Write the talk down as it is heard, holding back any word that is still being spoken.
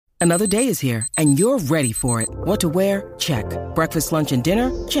Another day is here, and you're ready for it. What to wear? Check. Breakfast, lunch, and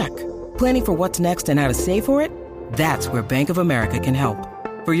dinner? Check. Planning for what's next and how to save for it? That's where Bank of America can help.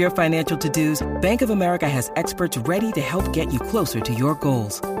 For your financial to-dos, Bank of America has experts ready to help get you closer to your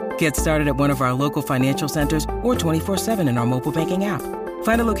goals. Get started at one of our local financial centers or 24/7 in our mobile banking app.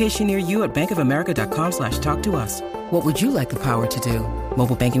 Find a location near you at bankofamerica.com/talktous. What would you like the power to do?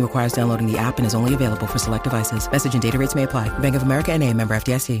 Mobile banking requires downloading the app and is only available for select devices. Message and data rates may apply. Bank of America N.A., member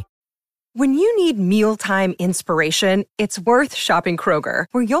FDIC. When you need mealtime inspiration, it's worth shopping Kroger,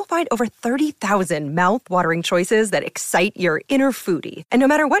 where you'll find over 30,000 mouth-watering choices that excite your inner foodie. And no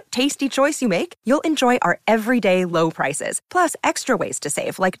matter what tasty choice you make, you'll enjoy our everyday low prices, plus extra ways to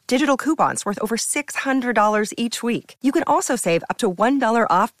save, like digital coupons worth over $600 each week. You can also save up to $1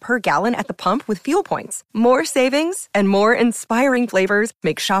 off per gallon at the pump with fuel points. More savings and more inspiring flavors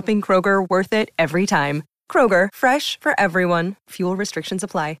make shopping Kroger worth it every time. Kroger, fresh for everyone. Fuel restrictions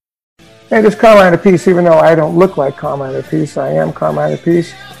apply. Hey, this is Carmine Peace. Even though I don't look like Carmine Peace, I am Carmine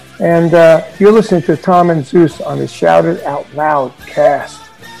Peace. And you're listening to Tom and Zeus on the Shout It Out Loud cast.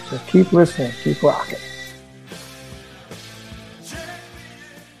 So keep listening, keep rocking.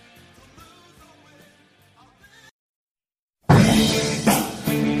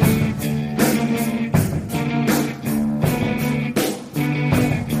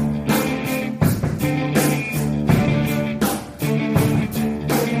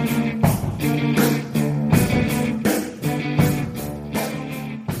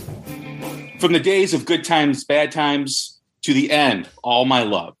 From the days of good times, bad times, to the end, all my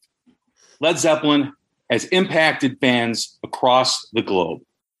love. Led Zeppelin has impacted fans across the globe,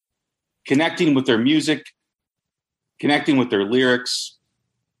 connecting with their music, connecting with their lyrics,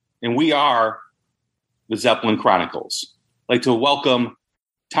 and we are the Zeppelin Chronicles. I'd like to welcome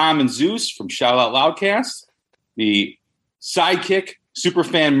Tom and Zeus from Shout Out Loudcast, the sidekick,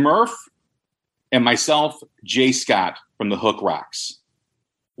 superfan Murph, and myself, Jay Scott from The Hook Rocks.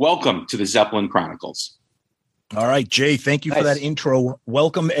 Welcome to the Zeppelin Chronicles. All right, Jay, thank you for that intro.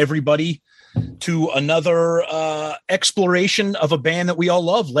 Welcome, everybody, to another exploration of a band that we all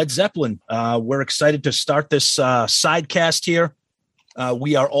love, Led Zeppelin. We're excited to start this sidecast here.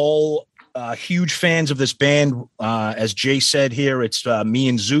 We are all huge fans of this band. As Jay said here, it's me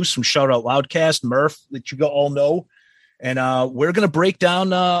and Zeus from Shout Out Loudcast, Murph, that you all know. And we're going to break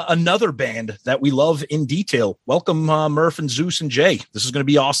down another band that we love in detail. Welcome, Murph and Zeus and Jay. This is going to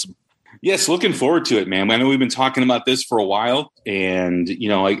be awesome. Yes, looking forward to it, man. I know we've been talking about this for a while, and you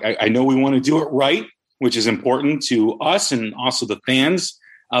know, I know we want to do it right, which is important to us and also the fans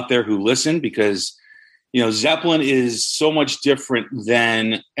out there who listen, because you know, Zeppelin is so much different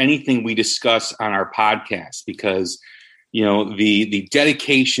than anything we discuss on our podcast, because you know, the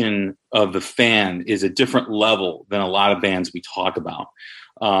dedication of the fan is a different level than a lot of bands we talk about.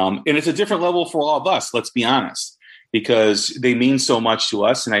 And it's a different level for all of us, let's be honest, because they mean so much to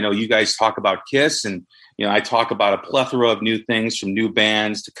us. And I know you guys talk about Kiss, and, you know, I talk about a plethora of new things, from new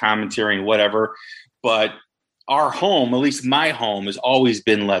bands to commentary and whatever. But our home, at least my home, has always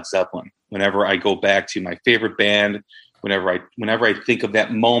been Led Zeppelin. Whenever I go back to my favorite band, whenever I think of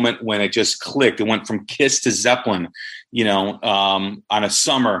that moment when it just clicked, it went from Kiss to Zeppelin, you know, on a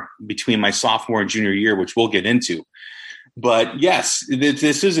summer between my sophomore and junior year, which we'll get into. But yes,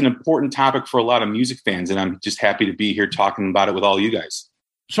 this is an important topic for a lot of music fans, and I'm just happy to be here talking about it with all you guys.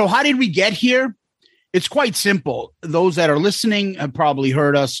 So how did we get here? It's quite simple. Those that are listening have probably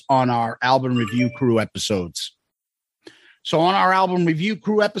heard us on our album review crew episodes. So on our album review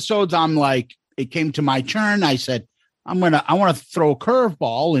crew episodes, I'm like, it came to my turn. I said, I want to throw a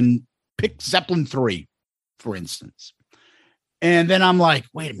curveball and pick Zeppelin 3, for instance. And then I'm like,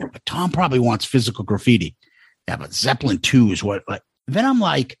 wait a minute, but Tom probably wants Physical Graffiti. Yeah, but Zeppelin 2 is what, like, then I'm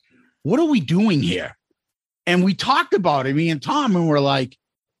like, what are we doing here? And we talked about it, me and Tom, and we're like,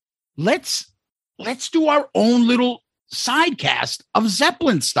 let's do our own little sidecast of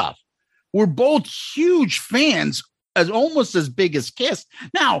Zeppelin stuff. We're both huge fans, almost as big as Kiss.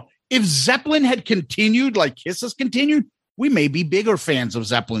 Now, if Zeppelin had continued like Kiss has continued, we may be bigger fans of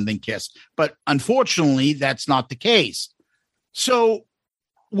Zeppelin than Kiss. But unfortunately, that's not the case. So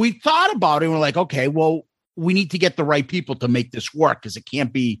we thought about it, and we're like, okay, well, we need to get the right people to make this work, because it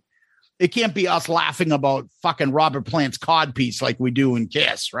can't be us laughing about fucking Robert Plant's codpiece like we do in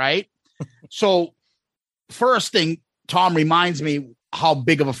Kiss, right? So first thing, Tom reminds me how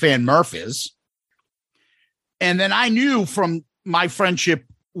big of a fan Murph is. And then I knew from my friendship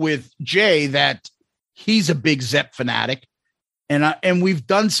with Jay that he's a big Zepp fanatic. And we've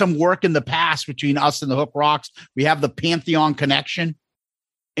done some work in the past between us and the Hook Rocks. We have the Pantheon connection,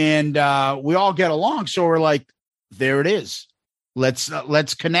 and we all get along. So we're like, there it is.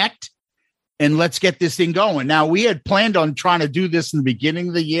 Let's connect and let's get this thing going. Now, we had planned on trying to do this in the beginning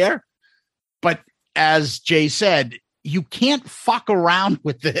of the year, but as Jay said, you can't fuck around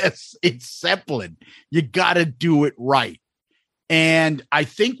with this. It's Zeppelin. You got to do it right. And I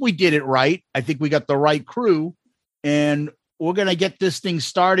think we did it right. I think we got the right crew, and we're going to get this thing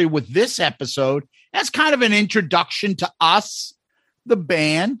started with this episode. That's kind of an introduction to us, the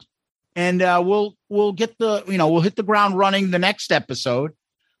band. And we'll get we'll hit the ground running the next episode.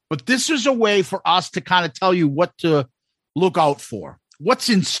 But this is a way for us to kind of tell you what to look out for, what's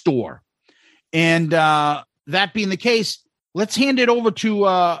in store. And that being the case, let's hand it over to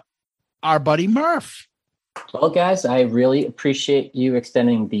our buddy Murph. Well, guys, I really appreciate you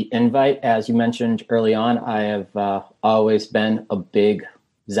extending the invite. As you mentioned early on, I have always been a big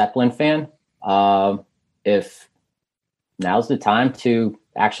Zeppelin fan. If now's the time to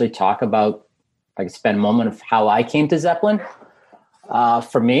actually talk about, I could spend a moment of how I came to Zeppelin.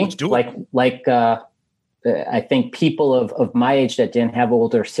 For me, I think people of my age that didn't have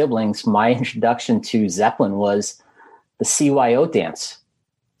older siblings, my introduction to Zeppelin was the CYO dance.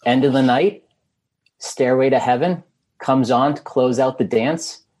 End of the night, Stairway to Heaven comes on to close out the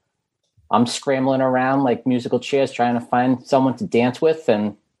dance. I'm scrambling around like musical chairs trying to find someone to dance with,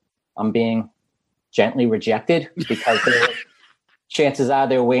 and I'm being gently rejected because chances are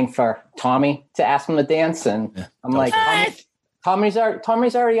they're waiting for Tommy to ask them to dance. And I'm like, Tommy's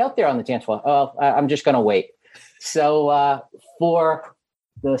already out there on the dance floor. Oh, I'm just going to wait. So for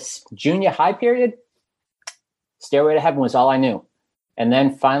the junior high period, Stairway to Heaven was all I knew. And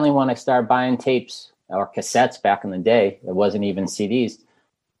then finally, when I started buying tapes or cassettes back in the day, it wasn't even CDs.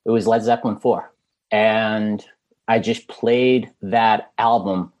 It was Led Zeppelin 4. And I just played that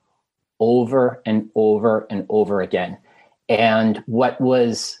album over and over and over again. And what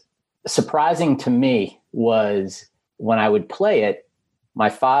was surprising to me was when I would play it, my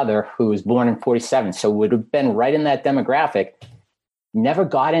father, who was born in 1947, so would have been right in that demographic, never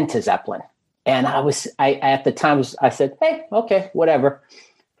got into Zeppelin. And I at the time I said, hey, okay, whatever.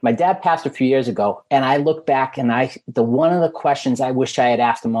 My dad passed a few years ago, and I look back and one of the questions I wish I had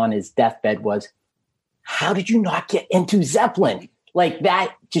asked him on his deathbed was, how did you not get into Zeppelin? Like,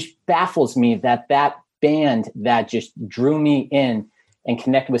 that just baffles me, that band that just drew me in and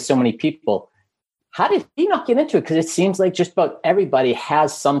connected with so many people. How did he not get into it? Because it seems like just about everybody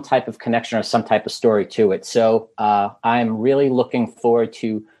has some type of connection or some type of story to it. So I'm really looking forward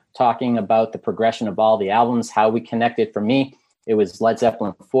to talking about the progression of all the albums, how we connected. For me, it was Led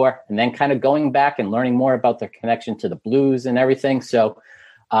Zeppelin 4, and then kind of going back and learning more about their connection to the blues and everything. So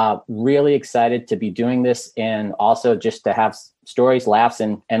really excited to be doing this, and also just to have stories, laughs,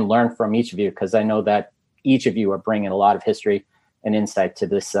 and learn from each of you, because I know that each of you are bringing a lot of history and insight to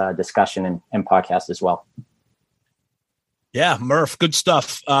this discussion and podcast as well. Yeah, Murph, good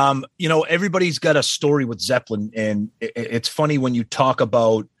stuff. Everybody's got a story with Zeppelin, and it's funny when you talk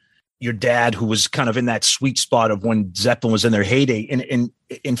about your dad, who was kind of in that sweet spot of when Zeppelin was in their heyday.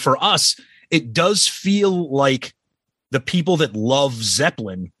 And for us, it does feel like the people that love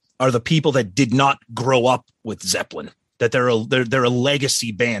Zeppelin are the people that did not grow up with Zeppelin, that they're a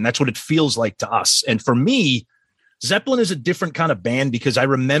legacy band. That's what it feels like to us. And for me, Zeppelin is a different kind of band, because I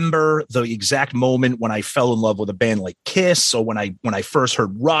remember the exact moment when I fell in love with a band like Kiss, or when I first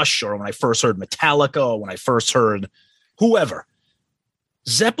heard Rush, or when I first heard Metallica, or when I first heard whoever.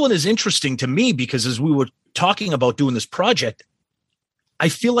 Zeppelin is interesting to me because, as we were talking about doing this project, I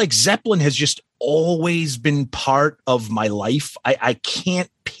feel like Zeppelin has just always been part of my life. I can't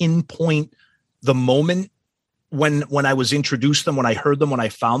pinpoint the moment when I was introduced to them, when I heard them, when I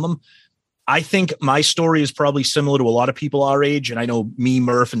found them. I think my story is probably similar to a lot of people our age. And I know me,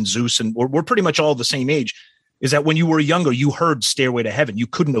 Murph, and Zeus, and we're pretty much all the same age, is that when you were younger, you heard Stairway to Heaven. You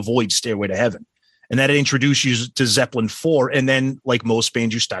couldn't avoid Stairway to Heaven. And that introduced you to Zeppelin 4. And then, like most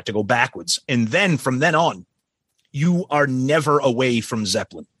bands, you start to go backwards. And then from then on, you are never away from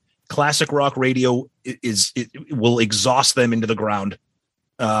Zeppelin. Classic rock radio will exhaust them into the ground.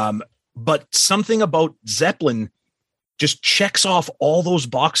 But something about Zeppelin just checks off all those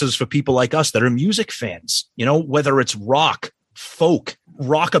boxes for people like us that are music fans, whether it's rock, folk,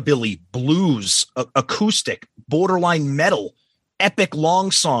 rockabilly, blues, acoustic, borderline metal, epic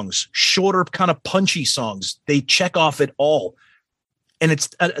long songs, shorter kind of punchy songs. They check off it all. And it's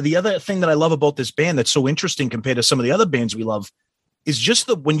the other thing that I love about this band that's so interesting compared to some of the other bands we love is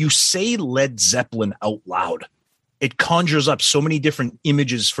just when you say Led Zeppelin out loud, it conjures up so many different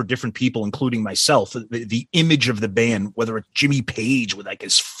images for different people, including myself. The image of the band, whether it's Jimmy Page with like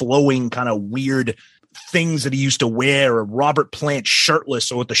his flowing kind of weird things that he used to wear, or Robert Plant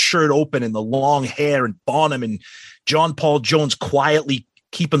shirtless or with the shirt open and the long hair, and Bonham and John Paul Jones quietly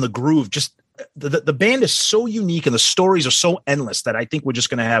keeping the groove. Just the band is so unique and the stories are so endless that I think we're just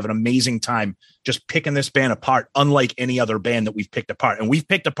going to have an amazing time just picking this band apart, unlike any other band that we've picked apart. And we've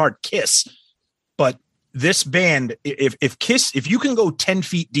picked apart Kiss, but this band, if you can go 10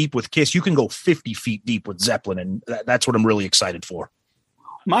 feet deep with Kiss, you can go 50 feet deep with Zeppelin. And that's what I'm really excited for.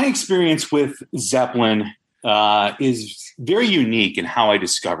 My experience with Zeppelin is very unique in how I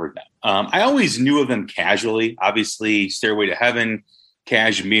discovered them. I always knew of them casually, obviously Stairway to Heaven,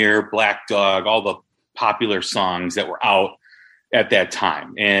 Kashmir, Black Dog, all the popular songs that were out at that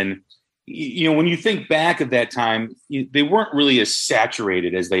time. And, when you think back at that time, they weren't really as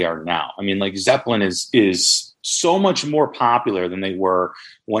saturated as they are now. I mean, like Zeppelin is so much more popular than they were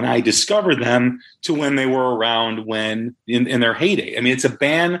when I discovered them to when they were around when in their heyday. I mean, it's a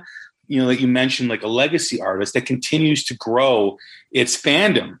band, that you mentioned, like a legacy artist that continues to grow its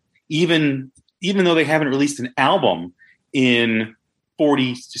fandom, even though they haven't released an album in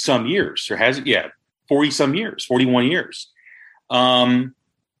 40 some years, or has it yet? 40 some years, 41 years.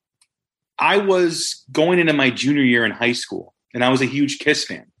 I was going into my junior year in high school, and I was a huge Kiss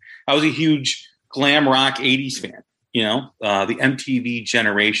fan. I was a huge glam rock 80s fan, the MTV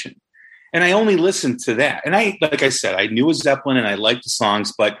generation. And I only listened to that. And like I said, I knew of Zeppelin and I liked the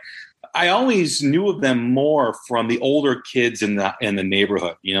songs, but I always knew of them more from the older kids in the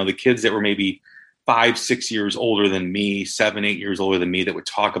neighborhood, the kids that were maybe 5, 6 years older than me, 7, 8 years older than me, that would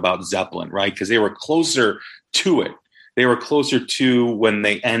talk about Zeppelin, right? Because they were closer to it. They were closer to when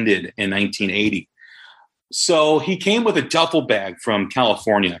they ended in 1980. So he came with a duffel bag from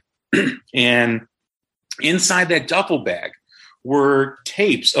California. And inside that duffel bag were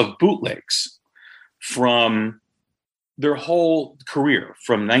tapes of bootlegs from their whole career,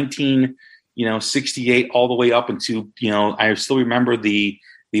 from 1968 all the way up into, I still remember the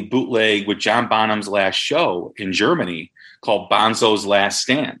bootleg with John Bonham's last show in Germany called Bonzo's Last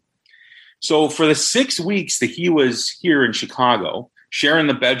Stand. So for the 6 weeks that he was here in Chicago, sharing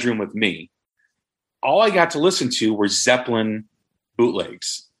the bedroom with me, all I got to listen to were Zeppelin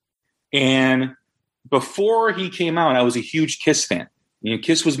bootlegs. And before he came out, I was a huge Kiss fan.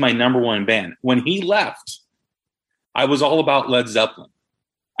 Kiss was my number one band. When he left, I was all about Led Zeppelin.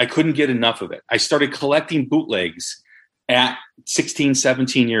 I couldn't get enough of it. I started collecting bootlegs at 16,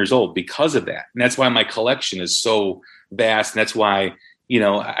 17 years old because of that. And that's why my collection is so vast. And that's why,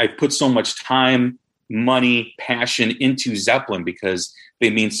 I put so much time, money, passion into Zeppelin, because they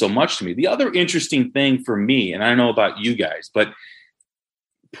mean so much to me. The other interesting thing for me, and I don't know about you guys, but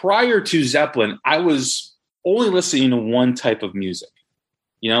prior to Zeppelin, I was only listening to one type of music.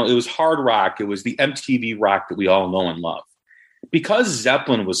 It was hard rock. It was the MTV rock that we all know and love. Because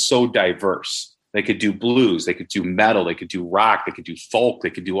Zeppelin was so diverse, they could do blues, they could do metal, they could do rock, they could do folk, they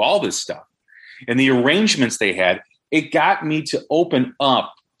could do all this stuff. And the arrangements they had, it got me to open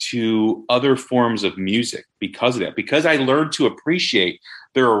up to other forms of music because of that, because I learned to appreciate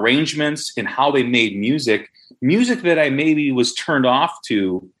their arrangements and how they made music that I maybe was turned off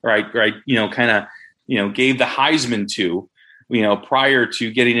to, or I gave the Heisman to, prior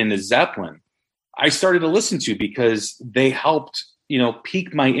to getting into Zeppelin. I started to listen to because they helped,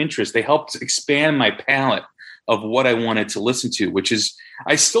 pique my interest. They helped expand my palette of what I wanted to listen to, which is,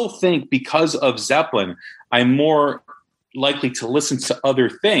 I still think because of Zeppelin, I'm more likely to listen to other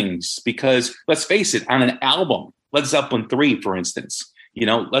things because, let's face it, on an album, Led Zeppelin 3, for instance,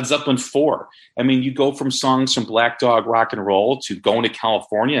 Led Zeppelin 4. I mean, you go from songs from Black Dog Rock and Roll to Going to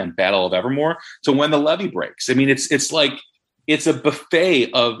California and Battle of Evermore to When the Levee Breaks. I mean, it's like, it's a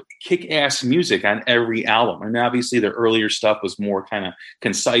buffet of kick-ass music on every album. And obviously their earlier stuff was more kind of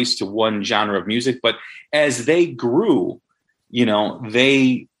concise to one genre of music. But as they grew,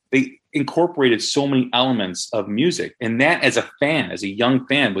 they incorporated so many elements of music. And that, as a young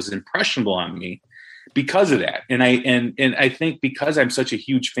fan, was impressionable on me because of that. And I think because I'm such a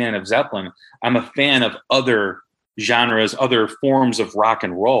huge fan of Zeppelin, I'm a fan of other genres, other forms of rock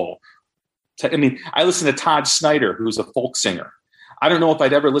and roll. I mean, I listen to Todd Snider, who's a folk singer. I don't know if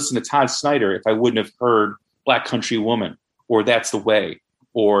I'd ever listen to Todd Snider if I wouldn't have heard Black Country Woman or That's the Way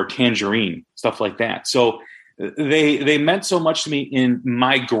or Tangerine, stuff like that. So they meant so much to me in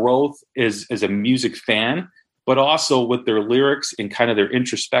my growth as a music fan, but also with their lyrics and kind of their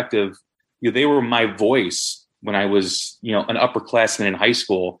introspective. They were my voice when I was, an upperclassman in high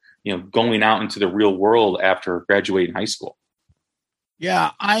school, going out into the real world after graduating high school.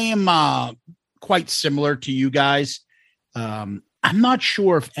 Yeah, I am quite similar to you guys. I'm not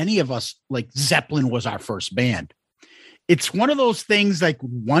sure if any of us, like Zeppelin was our first band. It's one of those things, like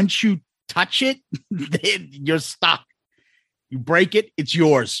once you touch it, you're stuck. You break it, it's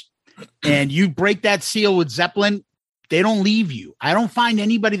yours. And you break that seal with Zeppelin, they don't leave you. I don't find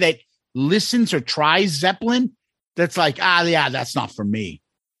anybody that listens or tries Zeppelin that's like, yeah, that's not for me.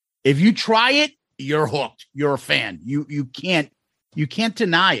 If you try it, you're hooked. You're a fan. You can't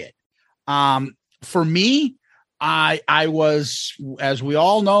deny it. For me, I was, as we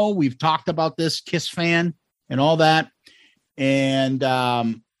all know, we've talked about this, Kiss fan and all that. And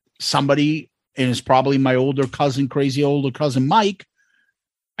somebody, and it's probably my crazy older cousin, Mike.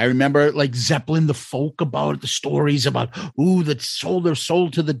 I remember like Zeppelin, the folk about it, the stories about, that sold their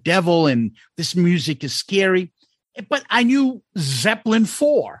soul to the devil and this music is scary. But I knew Zeppelin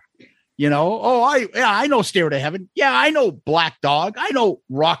 4, I know Stairway to Heaven. Yeah, I know Black Dog. I know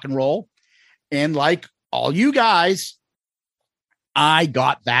rock and roll. And like all you guys, I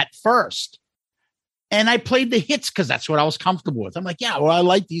got that first. And I played the hits because that's what I was comfortable with. I'm like, yeah, well, I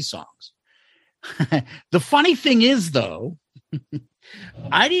like these songs. The funny thing is, though,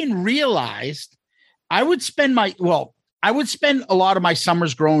 I didn't realize I would spend a lot of my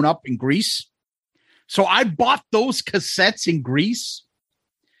summers growing up in Greece. So I bought those cassettes in Greece.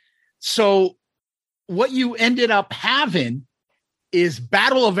 So what you ended up having is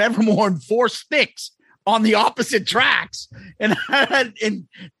Battle of Evermore and 4 Sticks on the opposite tracks. And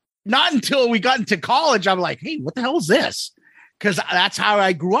not until we got into college, I'm like, hey, what the hell is this? Because that's how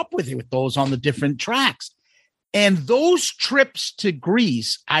I grew up with those on the different tracks. And those trips to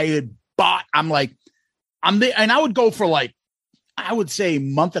Greece, I had bought, I'm there, and I would go for like, I would say a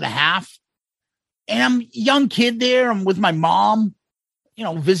month and a half. And I'm a young kid there. I'm with my mom,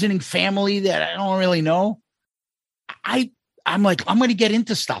 visiting family that I don't really know. I'm like, I'm going to get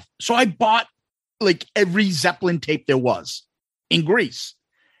into stuff. So I bought like every Zeppelin tape there was in Greece.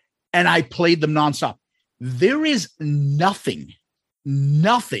 And I played them nonstop. There is nothing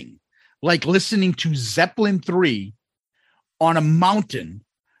like listening to Zeppelin 3 on a mountain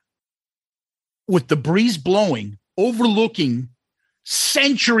with the breeze blowing, overlooking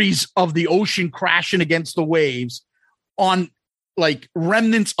centuries of the ocean crashing against the waves on like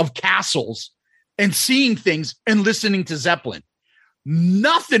remnants of castles and seeing things and listening to Zeppelin.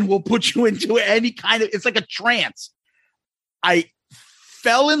 Nothing will put you into any kind of, it's like a trance. I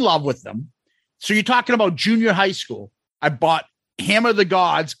fell in love with them. So you're talking about junior high school. I bought Hammer of the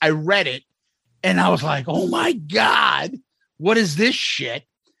Gods. I read it and I was like, oh my God, what is this shit?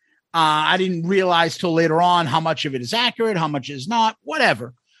 I didn't realize till later on how much of it is accurate, how much is not,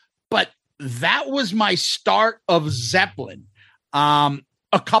 whatever. But that was my start of Zeppelin. A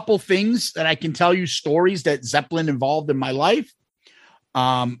couple things that I can tell you, stories that Zeppelin involved in my life.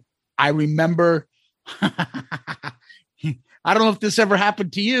 I remember, I don't know if this ever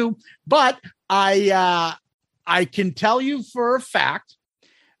happened to you, but I can tell you for a fact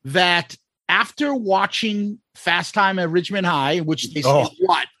that after watching Fast Time at Ridgemont High, which they say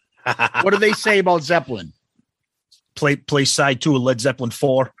what? What do they say about Zeppelin? Play side 2 of Led Zeppelin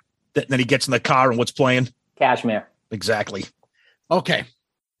 4. Then he gets in the car and what's playing? Kashmir. Exactly. Okay.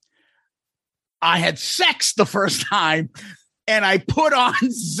 I had sex the first time and I put on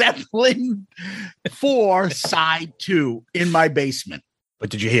Zeppelin 4 side 2 in my basement.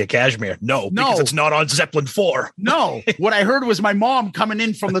 But did you hear Kashmir? No, because it's not on Zeppelin 4. No. What I heard was my mom coming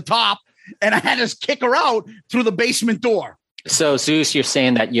in from the top and I had to kick her out through the basement door. So, Zeus, you're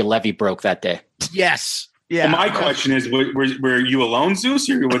saying that your levee broke that day? Yes. Yeah. Well, my question is, were you alone, Zeus,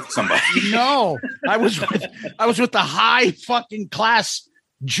 or you were with somebody? No, I was with the high fucking class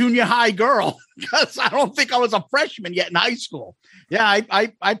junior high girl because I don't think I was a freshman yet in high school. Yeah,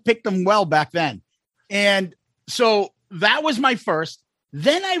 I picked them well back then. And so that was my first.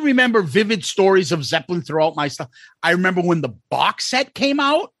 Then I remember vivid stories of Zeppelin throughout my stuff. I remember when the box set came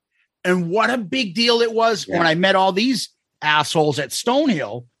out and what a big deal it was when I met all these assholes at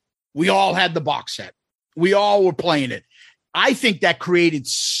Stonehill. We all had the box set. We all were playing it. I think that created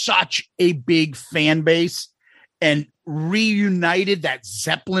such a big fan base and reunited that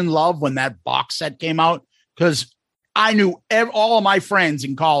Zeppelin love when that box set came out, because I knew all of my friends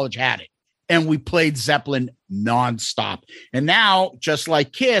in college had it and we played Zeppelin nonstop. And now, just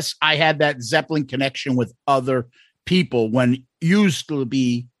like Kiss, I had that Zeppelin connection with other people when it used to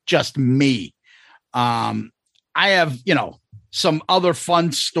be just me. I have, some other fun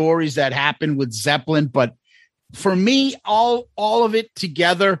stories that happened with Zeppelin, but for me, all of it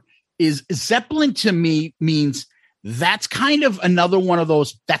together is Zeppelin to me means that's kind of another one of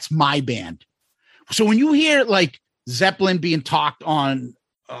those, that's my band. So when you hear like Zeppelin being talked on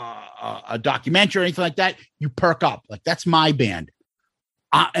a documentary or anything like that, you perk up, like that's my band.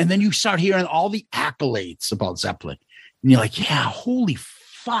 And then you start hearing all the accolades about Zeppelin and you're like, yeah, holy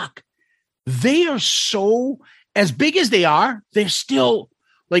fuck. they are so, as big as they are, they're still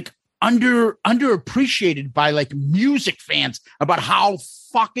like underappreciated by like music fans about how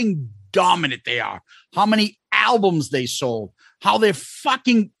fucking dominant they are, how many albums they sold, how their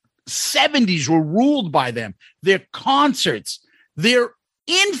fucking 70s were ruled by them, their concerts, their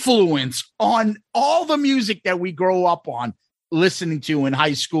influence on all the music that we grow up on listening to in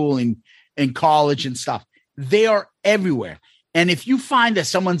high school and college and stuff. They are everywhere. And if you find that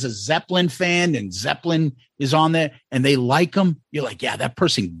someone's a Zeppelin fan and Zeppelin is on there and they like them, you're like, yeah, that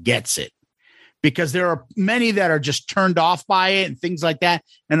person gets it. Because there are many that are just turned off by it and things like that.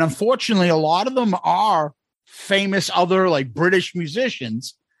 And unfortunately, a lot of them are famous other like British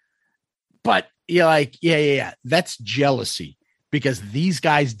musicians. But you're like, yeah, that's jealousy, because these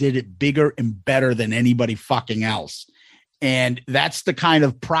guys did it bigger and better than anybody fucking else. And that's the kind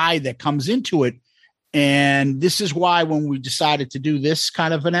of pride that comes into it. And this is why when we decided to do this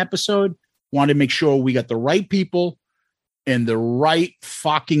kind of an episode, wanted to make sure we got the right people and the right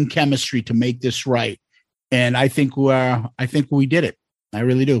fucking chemistry to make this right. And I think we did it. I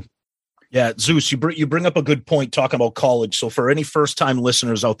really do. Yeah, Zeus, you bring up a good point talking about college. So for any first-time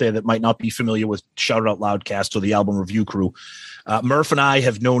listeners out there that might not be familiar with Shout It Out Loudcast or the Album Review Crew, Murph and I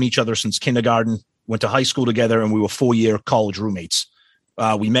have known each other since kindergarten, went to high school together, and we were 4-year college roommates.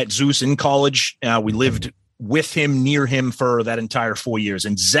 We met Zeus in college. We lived with him, near him for that entire 4 years.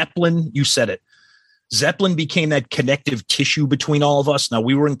 And Zeppelin, you said it, Zeppelin became that connective tissue between all of us. Now,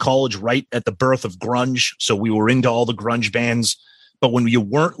 we were in college right at the birth of grunge, so we were into all the grunge bands. But when you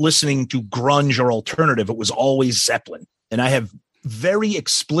weren't listening to grunge or alternative, it was always Zeppelin. And I have very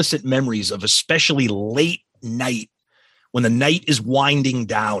explicit memories of especially late night when the night is winding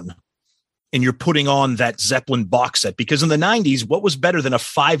down and you're putting on that Zeppelin box set. Because in the 90s, what was better than a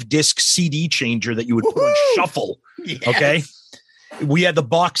 5-disc CD changer that you would put on shuffle? Yes. Okay. We had the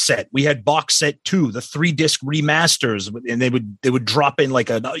box set. We had box set 2, the 3-disc remasters, and they would drop in like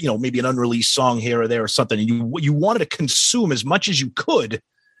a, maybe an unreleased song here or there or something. And you wanted to consume as much as you could.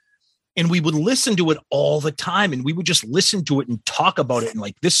 And we would listen to it all the time, and we would just listen to it and talk about it. And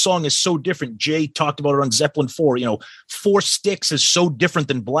like, this song is so different. Jay talked about it on Zeppelin 4. 4 Sticks is so different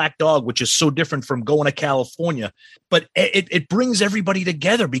than Black Dog, which is so different from Going to California. But it brings everybody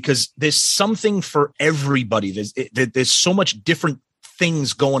together because there's something for everybody. There's so much different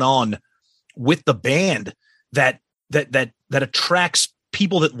things going on with the band that attracts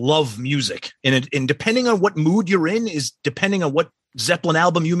people that love music. And depending on what mood you're in is depending on what Zeppelin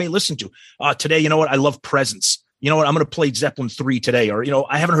album you may listen to. Today, you know what? I love Presence. You know what? I'm going to play Zeppelin 3 today. Or,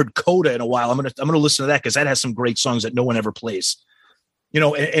 I haven't heard Coda in a while. I'm going to listen to that because that has some great songs that no one ever plays.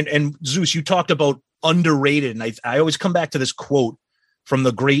 And Zeus, you talked about underrated. And I always come back to this quote from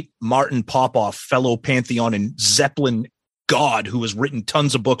the great Martin Popoff, fellow Pantheon and Zeppelin god who has written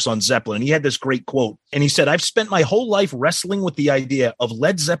tons of books on Zeppelin. And he had this great quote. And he said, "I've spent my whole life wrestling with the idea of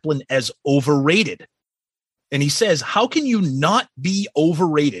Led Zeppelin as overrated." And he says, how can you not be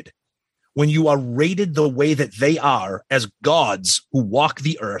overrated when you are rated the way that they are as gods who walk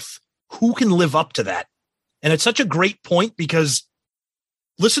the earth? Who can live up to that? And it's such a great point because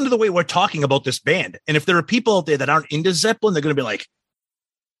listen to the way we're talking about this band. And if there are people out there that aren't into Zeppelin, they're going to be like,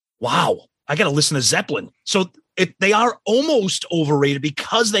 wow, I got to listen to Zeppelin. So they are almost overrated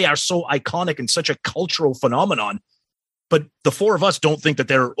because they are so iconic and such a cultural phenomenon. But the 4 of us don't think that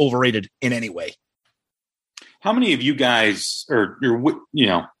they're overrated in any way. How many of you guys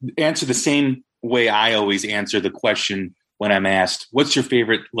answer the same way I always answer the question when I'm asked, what's your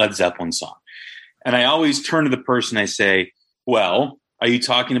favorite Led Zeppelin song? And I always turn to the person, I say, well, are you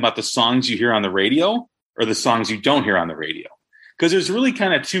talking about the songs you hear on the radio or the songs you don't hear on the radio? Because there's really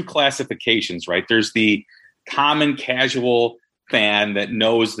kind of 2 classifications, right? There's the common casual fan that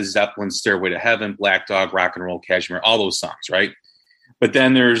knows the Zeppelin, Stairway to Heaven, Black Dog, Rock and Roll, Kashmir, all those songs, right? But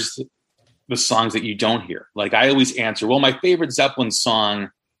then there's the songs that you don't hear. Like I always answer, well, my favorite Zeppelin song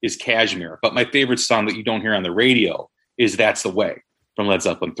is Kashmir, but my favorite song that you don't hear on the radio is That's the Way from Led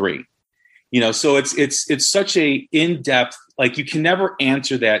Zeppelin 3. So it's such a in-depth, like you can never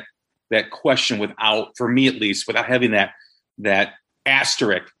answer that question without, for me at least, without having that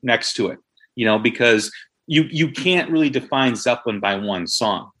asterisk next to it, because you can't really define Zeppelin by one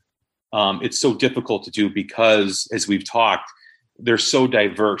song. It's so difficult to do because, as we've talked, they're so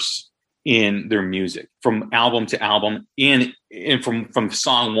diverse in their music from album to album and from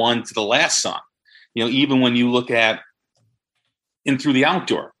song 1 to the last song. Even when you look at In Through the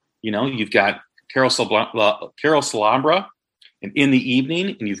Outdoor, you've got Carol Salambra and In the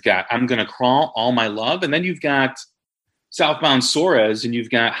Evening, and you've got I'm Gonna Crawl, All My Love, and then you've got Southbound Suarez, and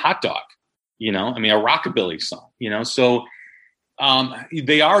you've got Hot Dog, a rockabilly song, so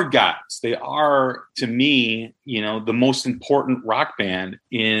They are gods. They are, to me, the most important rock band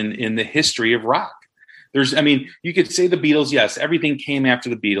in the history of rock. You could say the Beatles, yes, everything came after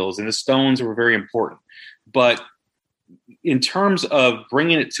the Beatles, and the Stones were very important. But in terms of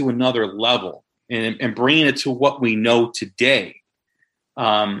bringing it to another level and bringing it to what we know today,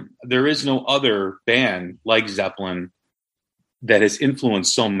 there is no other band like Zeppelin that has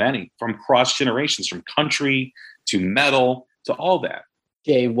influenced so many, from cross generations, from country to metal to all that.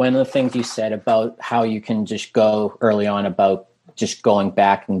 Jay, one of the things you said about how you can just go early on about just going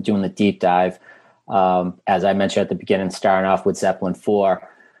back and doing the deep dive, as I mentioned at the beginning, starting off with Zeppelin 4,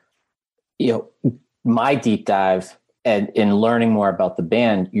 my deep dive and in learning more about the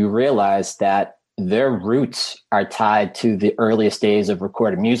band, you realize that their roots are tied to the earliest days of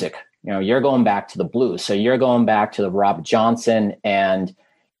recorded music. You're going back to the blues. So you're going back to the Robert Johnson, and,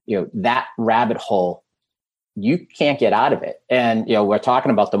 that rabbit hole, you can't get out of it. And, we're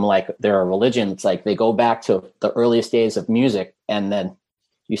talking about them like they're a religion. It's like they go back to the earliest days of music, and then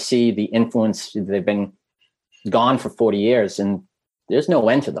you see the influence. They've been gone for 40 years and there's no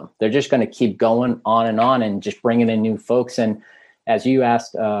end to them. They're just going to keep going on and just bringing in new folks. And as you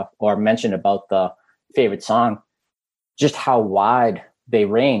asked or mentioned about the favorite song, just how wide they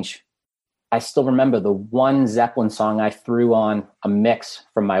range. I still remember the one Zeppelin song I threw on a mix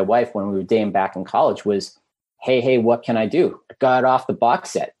from my wife when we were dating back in college was Hey, What Can I Do? I got it off the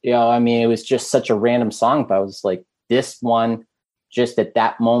box set. It was just such a random song, but I was like, this one, just at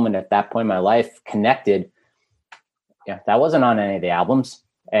that moment, at that point in my life, connected. Yeah, that wasn't on any of the albums.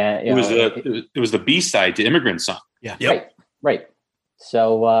 And it was the B-side to Immigrant Song. Yeah. Yep. Right.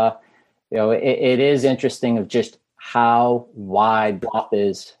 So, it is interesting of just how wide pop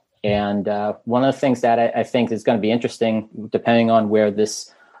is. And one of the things that I think is going to be interesting, depending on where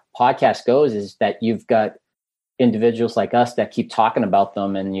this podcast goes, is that you've got individuals like us that keep talking about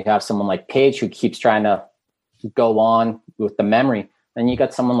them, and you have someone like Paige who keeps trying to go on with the memory. And you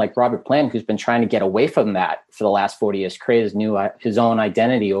got someone like Robert Plant who's been trying to get away from that for the last 40 years, create his own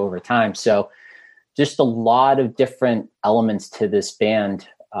identity over time. So just a lot of different elements to this band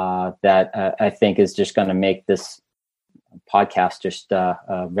that I think is just going to make this podcast just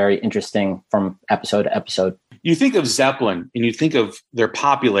very interesting from episode to episode. You think of Zeppelin and you think of their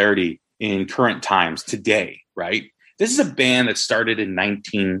popularity in current times today, right? This is a band that started in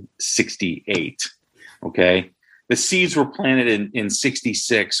 1968, okay? The seeds were planted in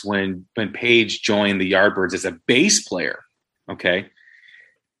 66 when Paige joined the Yardbirds as a bass player, okay?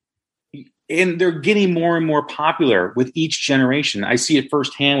 And they're getting more and more popular with each generation. I see it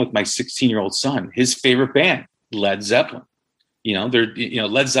firsthand with my 16-year-old son. His favorite band, Led Zeppelin. They're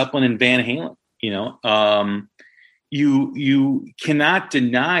Led Zeppelin and Van Halen. You cannot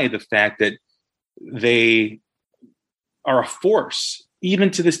deny the fact that they are a force.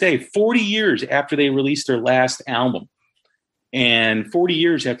 Even to this day, 40 years after they released their last album and 40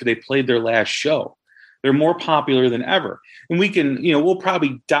 years after they played their last show, they're more popular than ever. And we can, we'll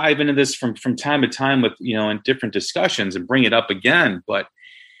probably dive into this from time to time with, in different discussions and bring it up again. But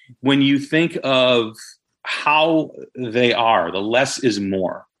when you think of how they are, the less is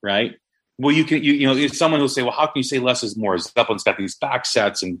more, right? Well, if someone will say, well, how can you say less is more? Zeppelin's got these box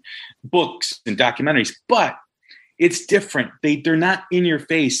sets and books and documentaries, but it's different. They're not in your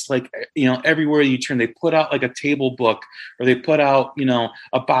face. Like, everywhere you turn, they put out like a table book or they put out,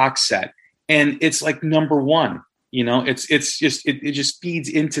 a box set, and it's like number one, it just feeds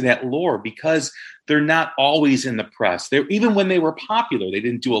into that lore because they're not always in the press. Even when they were popular, they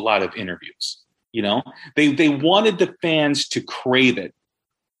didn't do a lot of interviews, they wanted the fans to crave it.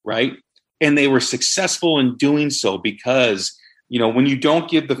 Right. And they were successful in doing so because, when you don't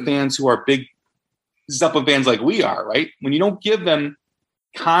give the fans who are big Zeppelin fans like we are, right? When you don't give them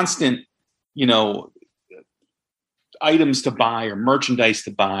constant, items to buy or merchandise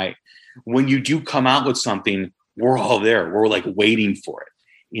to buy, when you do come out with something, we're all there. We're like waiting for it,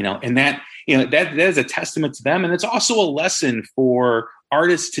 and that is a testament to them. And it's also a lesson for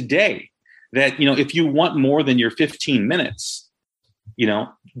artists today that, if you want more than your 15 minutes,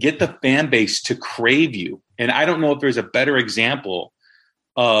 get the fan base to crave you. And I don't know if there's a better example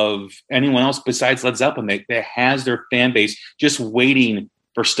of anyone else besides Led Zeppelin that has their fan base just waiting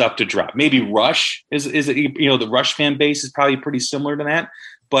for stuff to drop. Maybe Rush is the Rush fan base is probably pretty similar to that,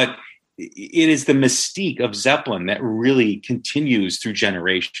 but it is the mystique of Zeppelin that really continues through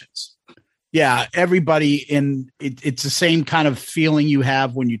generations. Yeah, everybody it's the same kind of feeling you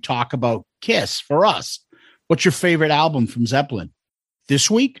have when you talk about Kiss. For us, what's your favorite album from Zeppelin this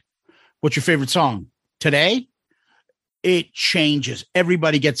week? What's your favorite song today? It changes.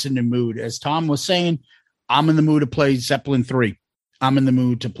 Everybody gets in the mood. As Tom was saying, I'm in the mood to play Zeppelin 3. I'm in the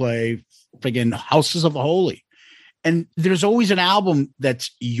mood to play friggin' Houses of the Holy. And there's always an album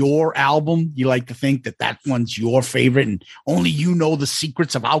that's your album. You like to think that one's your favorite and only you know the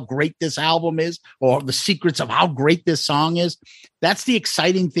secrets of how great this album is or the secrets of how great this song is. That's the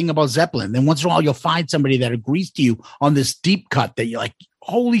exciting thing about Zeppelin. Then once in a while, you'll find somebody that agrees to you on this deep cut that you're like,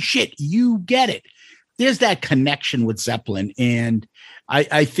 holy shit, you get it. There's that connection with Zeppelin. And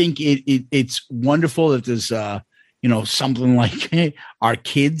I think it's wonderful that there's, something like our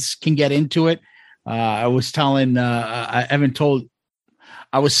kids can get into it. I was telling, I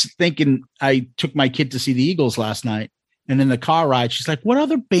was thinking I took my kid to see the Eagles last night, and in the car ride, she's like, what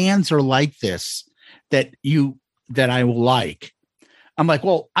other bands are like this that I will like? I'm like,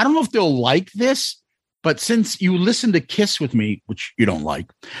 well, I don't know if they'll like this, but since you listen to Kiss with me, which you don't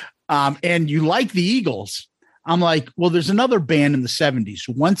like, and you like the Eagles, I'm like, well, there's another band in the 70s.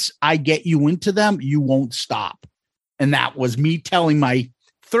 Once I get you into them, you won't stop. And that was me telling my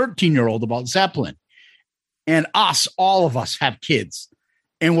 13-year-old about Zeppelin. And all of us have kids,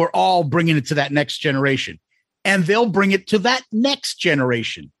 and we're all bringing it to that next generation, and they'll bring it to that next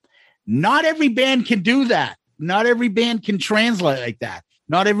generation. Not every band can do that. Not every band can translate like that.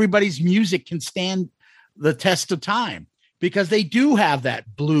 Not everybody's music can stand the test of time because they do have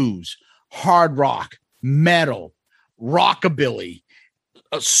that blues, hard rock, metal, rockabilly,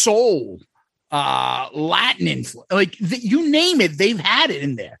 soul, Latin influence, like you name it, they've had it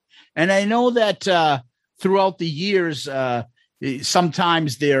in there. And I know that throughout the years,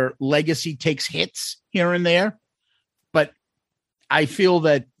 sometimes their legacy takes hits here and there, but I feel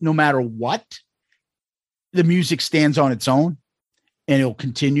that no matter what, the music stands on its own and it'll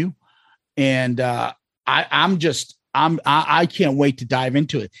continue. And I can't wait to dive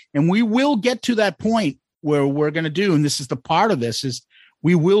into it. And we will get to that point where we're going to do, and this is the part of this, is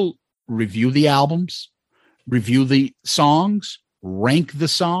we will review the albums, review the songs, rank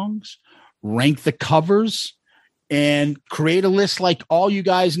the covers, and create a list like all you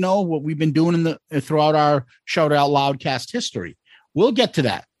guys know what we've been doing throughout our Shout It Out Loud cast history. We'll get to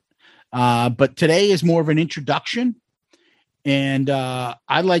that. But today is more of an introduction. And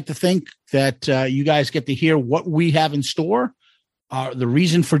I'd like to think that you guys get to hear what we have in store, the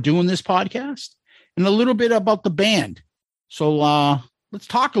reason for doing this podcast, and a little bit about the band. So let's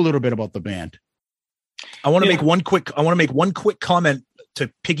talk a little bit about the band. I want to make one quick comment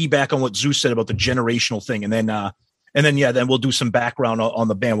to piggyback on what Zeus said about the generational thing. And then we'll do some background on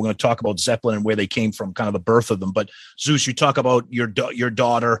the band. We're going to talk about Zeppelin and where they came from, kind of the birth of them. But Zeus, you talk about your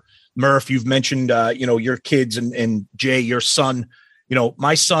daughter, Murph, you've mentioned, your kids, and Jay, your son.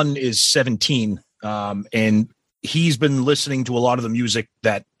 My son is 17, and he's been listening to a lot of the music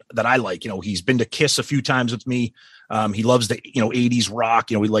that I like. He's been to Kiss a few times with me. He loves the 80s rock.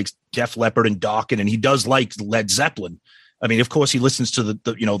 He likes Def Leppard and Dokken, and he does like Led Zeppelin. I mean, of course, he listens to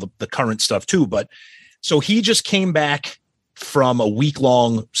the current stuff too. But so he just came back from a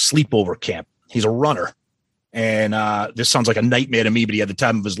week-long sleepover camp. He's a runner, and this sounds like a nightmare to me, but he had the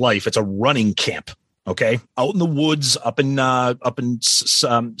time of his life. It's a running camp, okay, out in the woods, up in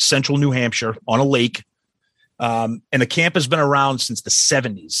central New Hampshire on a lake. And the camp has been around since the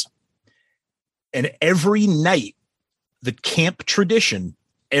 70s. And every night, the camp tradition,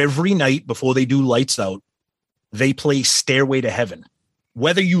 every night before they do lights out, they play Stairway to Heaven.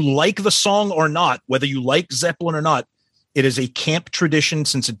 Whether you like the song or not, whether you like Zeppelin or not, it is a camp tradition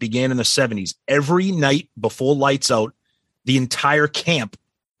since it began in the 70s. Every night before lights out, the entire camp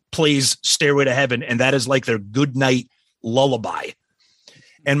plays Stairway to Heaven, and that is like their good night lullaby.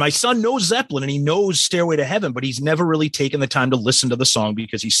 And my son knows Zeppelin and he knows Stairway to Heaven, but he's never really taken the time to listen to the song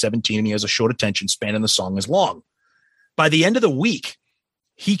because he's 17 and he has a short attention span and the song is long. By the end of the week,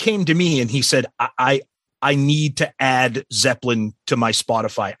 he came to me and he said, I need to add Zeppelin to my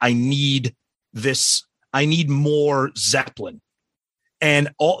Spotify. I need this. I need more Zeppelin. And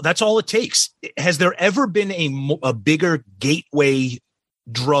that's all it takes. Has there ever been a bigger gateway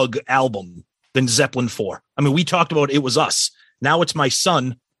drug album than Zeppelin 4? I mean, we talked about It Was Us. Now it's my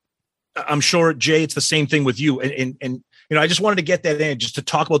son. I'm sure, Jay, it's the same thing with you. And I just wanted to get that in just to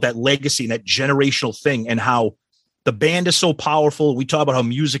talk about that legacy and that generational thing and how the band is so powerful. We talk about how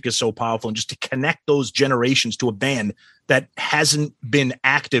music is so powerful, and just to connect those generations to a band that hasn't been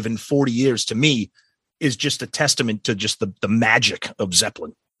active in 40 years, to me, is just a testament to just the magic of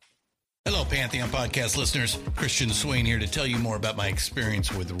Zeppelin. Hello, Pantheon podcast listeners. Christian Swain here to tell you more about my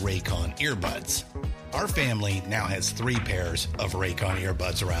experience with Raycon earbuds. Our family now has 3 pairs of Raycon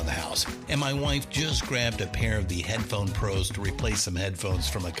earbuds around the house, and my wife just grabbed a pair of the Headphone Pros to replace some headphones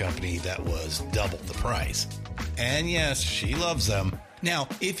from a company that was double the price. And yes, she loves them. Now,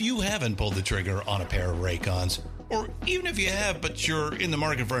 if you haven't pulled the trigger on a pair of Raycons, Or even if you have, but you're in the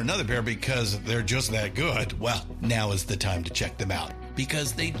market for another pair because they're just that good, well, now is the time to check them out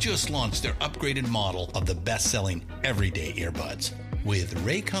because they just launched their upgraded model of the best-selling everyday earbuds. With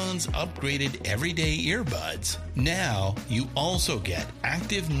Raycon's upgraded everyday earbuds, now you also get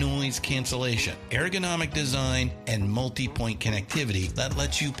active noise cancellation, ergonomic design, and multi-point connectivity that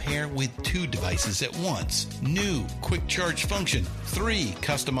lets you pair with 2 devices at once. New quick charge function, 3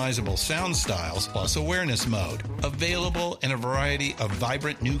 customizable sound styles, plus awareness mode. Available in a variety of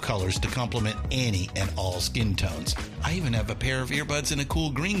vibrant new colors to complement any and all skin tones. I even have a pair of earbuds in a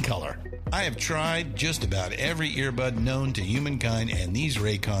cool green color. I have tried just about every earbud known to humankind, and these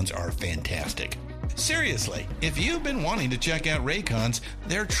Raycons are fantastic. Seriously, if you've been wanting to check out Raycons,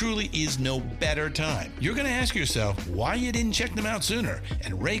 there truly is no better time. You're going to ask yourself why you didn't check them out sooner,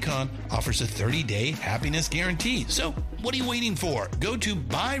 and Raycon offers a 30-day happiness guarantee. So what are you waiting for? Go to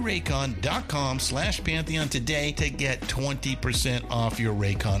buyraycon.com/Pantheon today to get 20% off your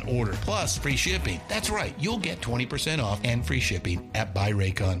Raycon order, plus free shipping. That's right, you'll get 20% off and free shipping at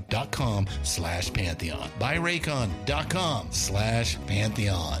buyraycon.com/Pantheon.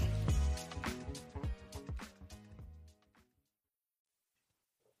 buyraycon.com/Pantheon.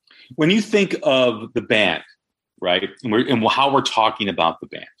 When you think of the band, right, and how we're talking about the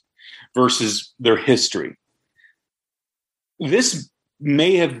band versus their history, this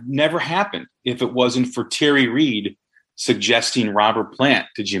may have never happened if it wasn't for Terry Reid suggesting Robert Plant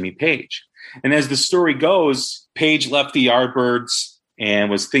to Jimmy Page. And as the story goes, Page left the Yardbirds and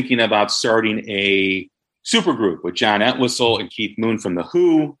was thinking about starting a supergroup with John Entwistle and Keith Moon from The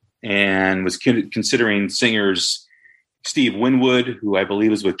Who, and was considering singers Steve Winwood, who I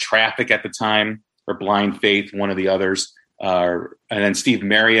believe was with Traffic at the time, or Blind Faith, one of the others, and then Steve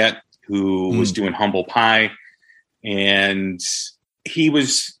Marriott, who was doing Humble Pie. And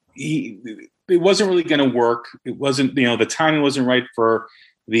it wasn't really going to work. It wasn't, the timing wasn't right for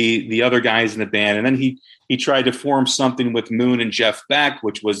the other guys in the band. And then he tried to form something with Moon and Jeff Beck,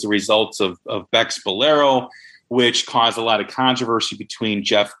 which was the results of Beck's Bolero, which caused a lot of controversy between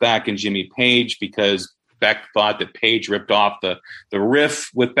Jeff Beck and Jimmy Page, because Beck thought that Page ripped off the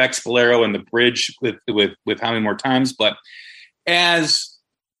riff with Beck's Bolero and the bridge with How Many More Times. But as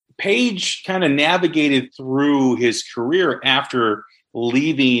Page kind of navigated through his career after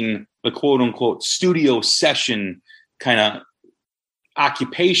leaving the quote unquote studio session kind of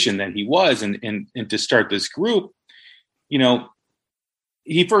occupation that he was, and to start this group,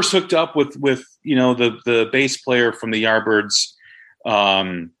 he first hooked up with the bass player from the Yardbirds,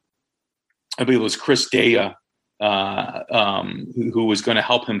 I believe it was Chris Daya, who was going to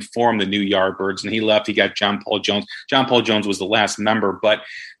help him form the new Yardbirds. And he left. He got John Paul Jones. John Paul Jones was the last member. But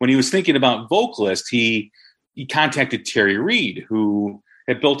when he was thinking about vocalist, he contacted Terry Reid, who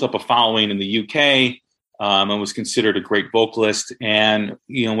had built up a following in the UK and was considered a great vocalist. And,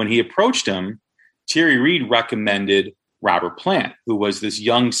 when he approached him, Terry Reid recommended Robert Plant, who was this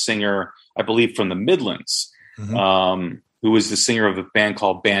young singer, I believe, from the Midlands, who was the singer of a band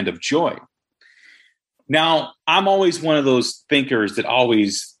called Band of Joy. Now, I'm always one of those thinkers that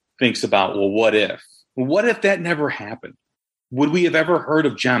always thinks about, well, what if? Well, what if that never happened? Would we have ever heard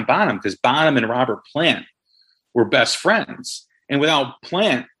of John Bonham? Because Bonham and Robert Plant were best friends. And without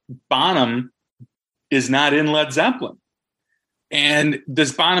Plant, Bonham is not in Led Zeppelin. And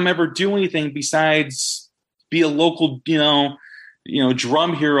does Bonham ever do anything besides be a local, drum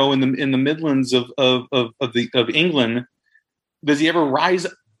hero in the Midlands of England? Does he ever rise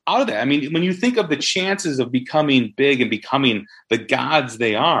out of that? I mean, when you think of the chances of becoming big and becoming the gods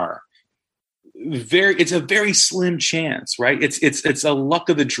they are, it's a very slim chance, right? It's a luck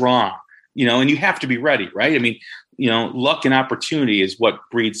of the draw, and you have to be ready, right? I mean, luck and opportunity is what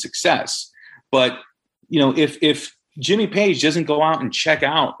breeds success. But, if Jimmy Page doesn't go out and check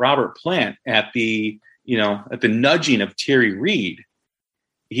out Robert Plant at the nudging of Terry Reid,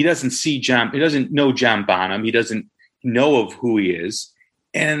 he doesn't know John Bonham. He doesn't know of who he is.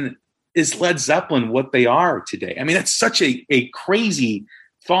 And is Led Zeppelin what they are today? I mean, that's such a crazy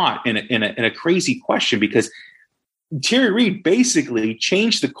thought and a crazy question, because Terry Reid basically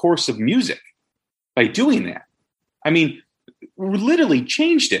changed the course of music by doing that. I mean, literally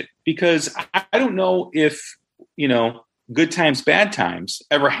changed it, because I don't know if, Good Times, Bad Times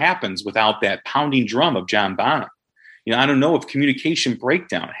ever happens without that pounding drum of John Bonham. I don't know if Communication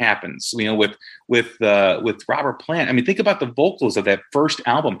Breakdown happens, with Robert Plant. I mean, think about the vocals of that first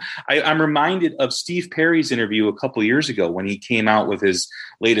album. I'm reminded of Steve Perry's interview a couple of years ago when he came out with his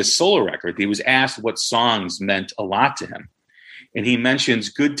latest solo record. He was asked what songs meant a lot to him. And he mentions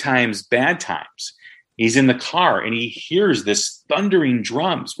Good Times, Bad Times. He's in the car and he hears this thundering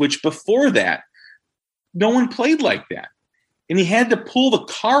drums, which before that, no one played like that. And he had to pull the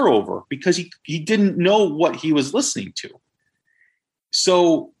car over because he didn't know what he was listening to.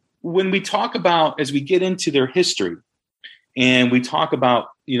 So when we talk about, as we get into their history and we talk about,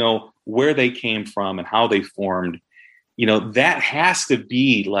 where they came from and how they formed, that has to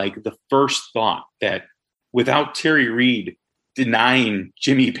be like the first thought, that without Terry Reid denying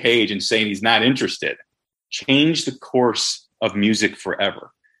Jimmy Page and saying he's not interested, changed the course of music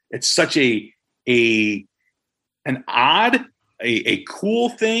forever. It's such an odd, a cool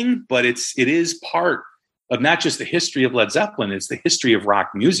thing, but it is part of not just the history of Led Zeppelin, it's the history of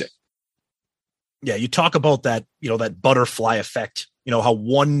rock music. Yeah, you talk about that, that butterfly effect, how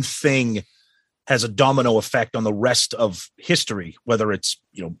one thing has a domino effect on the rest of history, whether it's,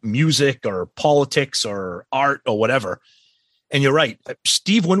 music or politics or art or whatever. And you're right.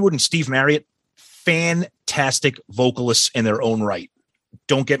 Steve Winwood and Steve Marriott, fantastic vocalists in their own right.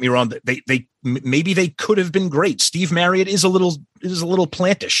 Don't get me wrong. They maybe they could have been great. Steve Marriott is a little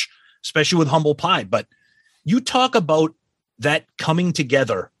plantish, especially with Humble Pie. But you talk about that coming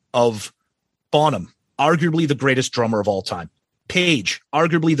together of Bonham, arguably the greatest drummer of all time. Page,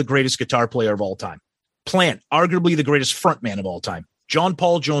 arguably the greatest guitar player of all time. Plant, arguably the greatest frontman of all time. John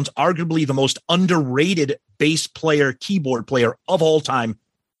Paul Jones, arguably the most underrated bass player, keyboard player of all time,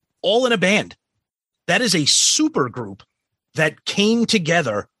 all in a band. That is a super group that came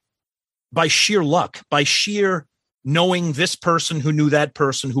together by sheer luck, by sheer knowing this person who knew that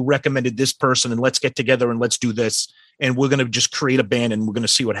person who recommended this person, and let's get together and let's do this. And we're going to just create a band and we're going to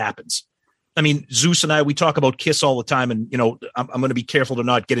see what happens. I mean, Zeus and I, we talk about Kiss all the time, and, I'm going to be careful to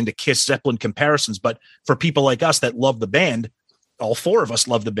not get into Kiss Zeppelin comparisons, but for people like us that love the band, all four of us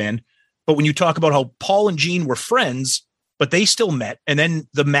love the band. But when you talk about how Paul and Gene were friends, but they still met, and then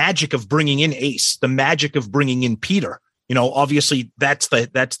the magic of bringing in Ace, the magic of bringing in Peter, obviously that's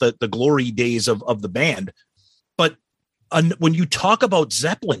the glory days of the band. But when you talk about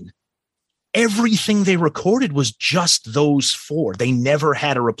Zeppelin, everything they recorded was just those four. They never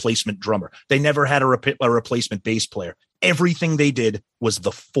had a replacement drummer. They never had a replacement bass player. Everything they did was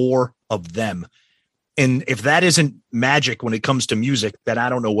the four of them. And if that isn't magic when it comes to music, then I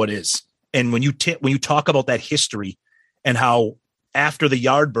don't know what is. And when you talk about that history and how after the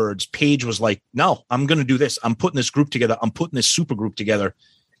Yardbirds, Page was like, no, I'm going to do this. I'm putting this group together. I'm putting this super group together.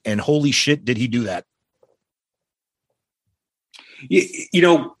 And holy shit, did he do that?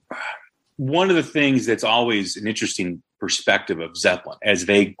 One of the things that's always an interesting perspective of Zeppelin as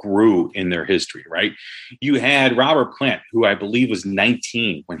they grew in their history, right? You had Robert Plant, who I believe was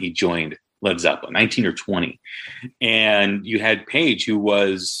 19 when he joined Led Zeppelin, 19 or 20. And you had Page, who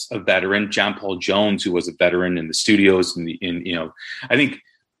was a veteran, John Paul Jones, who was a veteran in the studios. I think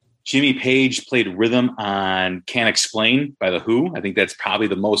Jimmy Page played rhythm on Can't Explain by The Who. I think that's probably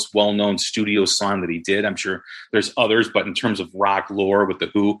the most well-known studio song that he did. I'm sure there's others, but in terms of rock lore with The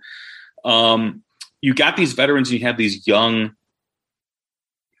Who, you got these veterans and you have these young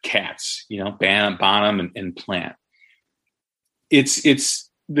cats, Bonham and Plant. It's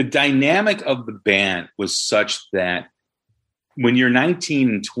the dynamic of the band was such that when you're 19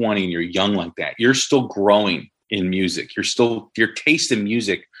 and 20 and you're young like that, you're still growing in music. Your taste in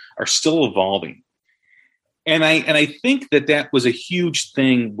music are still evolving. And I think that was a huge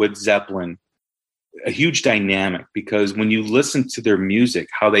thing with Zeppelin, a huge dynamic, because when you listen to their music,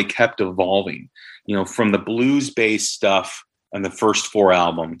 how they kept evolving, from the blues-based stuff on the first four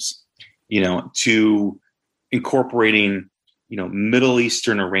albums, to incorporating, Middle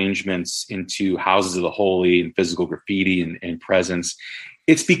Eastern arrangements into Houses of the Holy and Physical Graffiti and Presence.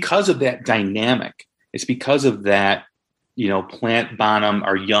 It's because of that dynamic. It's because of that, Plant, Bonham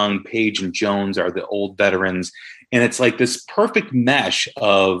are young, Page and Jones are the old veterans. And it's like this perfect mesh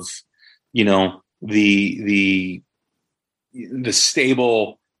of, the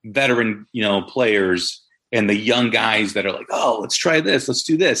stable veteran, players and the young guys that are like, oh, let's try this. Let's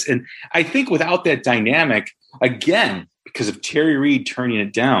do this. And I think without that dynamic, again, because of Terry Reid turning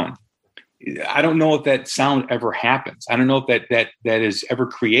it down, I don't know if that sound ever happens. I don't know if that is ever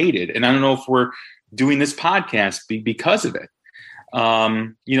created. And I don't know if we're doing this podcast because of it.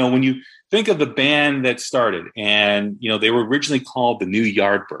 When you think of the band that started, and they were originally called the New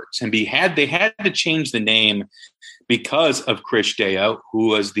Yardbirds, and they had to change the name because of Chris Dea, who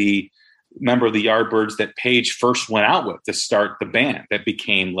was the member of the Yardbirds that Page first went out with to start the band that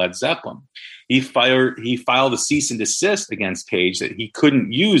became Led Zeppelin. He filed a cease and desist against Page that he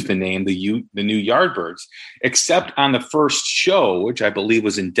couldn't use the name the New Yardbirds except on the first show, which I believe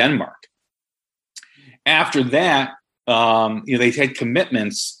was in Denmark. After that, they had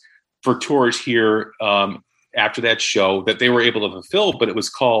commitments for tours here after that show that they were able to fulfill, but it was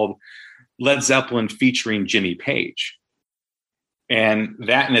called, Led Zeppelin featuring Jimmy Page. And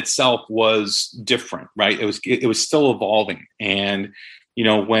that in itself was different, right? It was still evolving. And,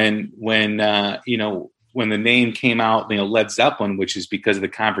 when the name came out, Led Zeppelin, which is because of the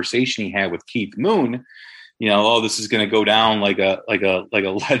conversation he had with Keith Moon, this is going to go down like a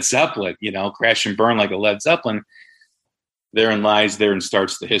Led Zeppelin, crash and burn like a Led Zeppelin. Therein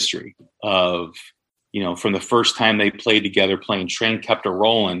starts the history of, from the first time they played together, playing Train Kept a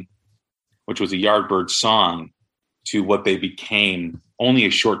Rollin', which was a Yardbird song, to what they became only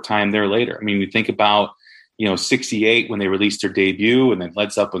a short time there later. I mean, we think about, 68 when they released their debut, and then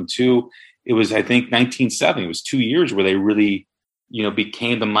Led Zeppelin 2. It was, I think, 1970. It was 2 years where they really,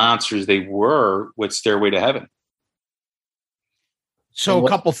 became the monsters they were with Stairway to Heaven. So a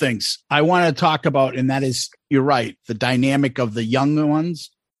couple things I want to talk about, and that is, you're right, the dynamic of the young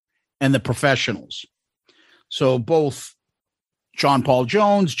ones and the professionals. So both John Paul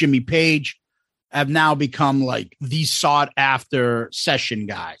Jones, Jimmy Page have now become like these sought after session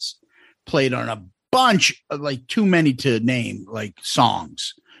guys, played on a bunch of, like, too many to name, like,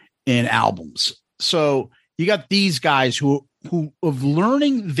 songs and albums. So you got these guys who of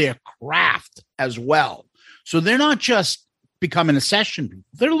learning their craft as well. So they're not just becoming a session people.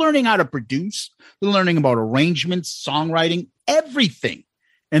 They're learning how to produce. They're learning about arrangements, songwriting, everything.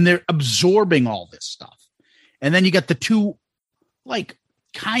 And they're absorbing all this stuff. And then you got the two, like,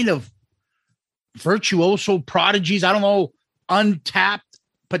 kind of virtuoso prodigies. I don't know, untapped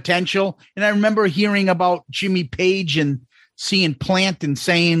potential. And I remember hearing about Jimmy Page and seeing Plant and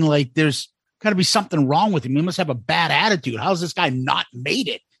saying, like, there's got to be something wrong with him. He must have a bad attitude. How's this guy not made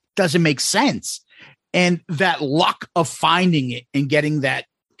it? Doesn't make sense. And that luck of finding it and getting that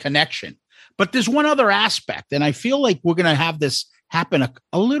connection. But there's one other aspect, and I feel like we're going to have this happen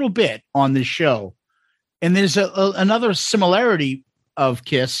a little bit on this show. And there's another similarity of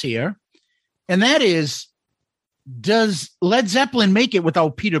Kiss here, and that is, does Led Zeppelin make it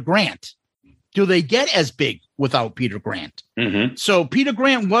without Peter Grant? Do they get as big without Peter Grant? Mm-hmm. So Peter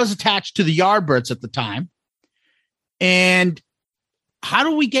Grant was attached to the Yardbirds at the time. And how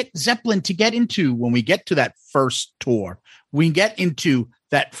do we get Zeppelin to get into, when we get to that first tour, we get into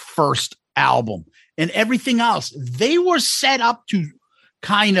that first album and everything else? They were set up to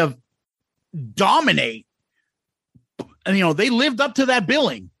kind of dominate. And, they lived up to that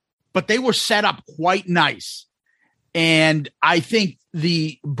billing, but they were set up quite nice. And I think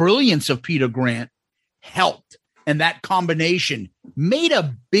the brilliance of Peter Grant helped, and that combination made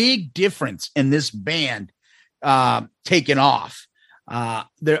a big difference in this band taking off. I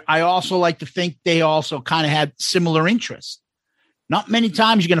also like to think they also kind of had similar interests. Not many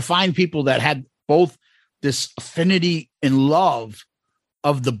times you're going to find people that had both this affinity and love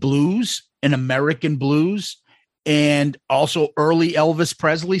of the blues and American blues, and also early Elvis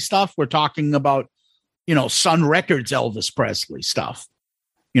Presley stuff. We're talking about, Sun Records Elvis Presley stuff,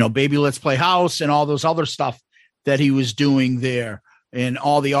 Baby Let's Play House and all those other stuff that he was doing there, and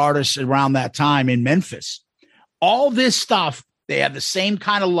all the artists around that time in Memphis. All this stuff, they had the same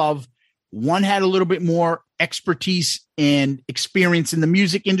kind of love. One had a little bit more expertise and experience in the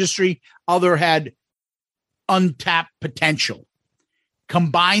music industry. Other had untapped potential.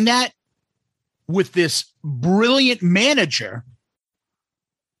 Combine that with this brilliant manager,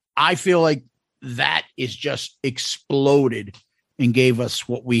 I feel like that is just exploded and gave us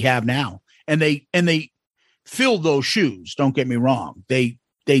what we have now. And they filled those shoes. Don't get me wrong. They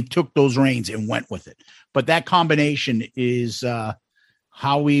took those reins and went with it. But that combination is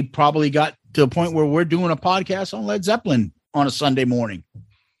how we probably got to a point where we're doing a podcast on Led Zeppelin on a Sunday morning.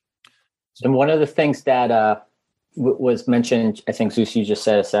 And one of the things that was mentioned, I think, Zeus, you just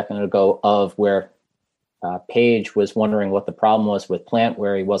said a second ago, of where Page was wondering what the problem was with Plant,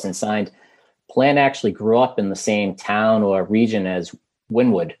 where he wasn't signed. Plant actually grew up in the same town or region as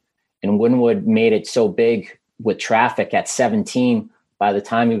Winwood, and Winwood made it so big with traffic at 17. By the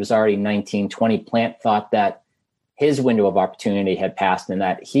time he was already 19, 20, Plant thought that his window of opportunity had passed and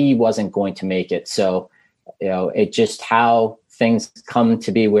that he wasn't going to make it. So, it just how things come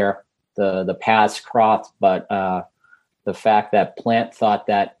to be where the paths crossed. But the fact that Plant thought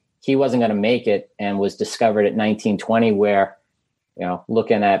that he wasn't going to make it and was discovered at 19, 20, where,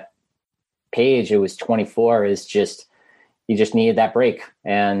 looking at Page, it was 24, is just, he just needed that break.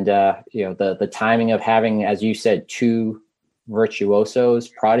 And, the timing of having, as you said, two virtuosos,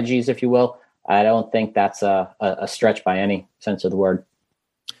 prodigies, if you will, I don't think that's a stretch by any sense of the word.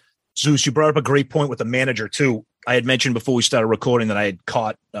 Zeus, you brought up a great point with the manager too. I had mentioned before we started recording that I had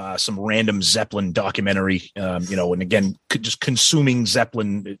caught some random Zeppelin documentary, and again, just consuming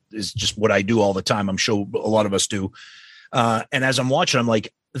Zeppelin is just what I do all the time. I'm sure a lot of us do. And as I'm watching, I'm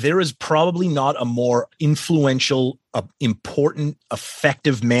like, there is probably not a more influential, important,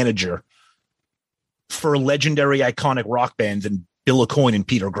 effective manager for a legendary, iconic rock band than Bill Aucoin and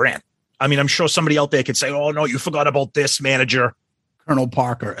Peter Grant. I mean, I'm sure somebody out there could say, oh, no, you forgot about this manager. Colonel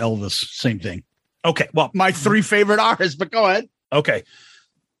Parker, Elvis, same thing. Okay, well, my 3 favorite artists, but go ahead. Okay.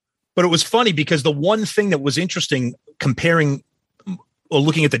 But it was funny because the one thing that was interesting comparing or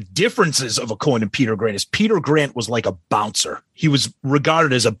looking at the differences of Aucoin and Peter Grant is Peter Grant was like a bouncer. He was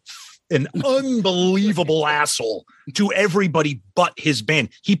regarded as an unbelievable asshole to everybody but his band.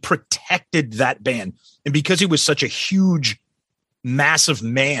 He protected that band. And because he was such a huge, massive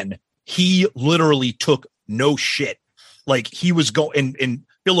man, he literally took no shit. Like he was going, and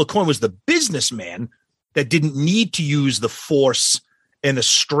Bill Aucoin was the businessman that didn't need to use the force and the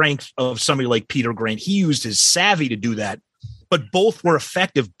strength of somebody like Peter Grant. He used his savvy to do that, but both were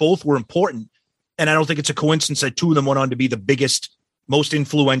effective. Both were important. And I don't think it's a coincidence that two of them went on to be the biggest, most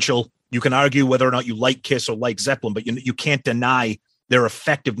influential. You can argue whether or not you like Kiss or like Zeppelin, but you can't deny their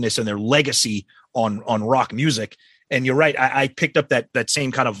effectiveness and their legacy on rock music. And you're right. I picked up that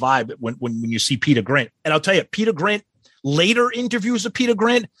same kind of vibe when you see Peter Grant. And I'll tell you, Peter Grant, later interviews of Peter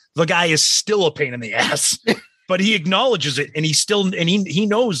Grant, the guy is still a pain in the ass, but he acknowledges it. And he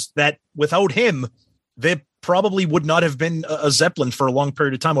knows that without him, there probably would not have been a Zeppelin for a long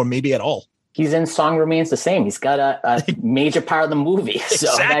period of time, or maybe at all. He's in Song Remains the Same. He's got a major part of the movie. So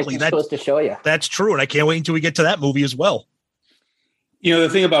exactly. That's supposed to show you. That's true. And I can't wait until we get to that movie as well. You know, the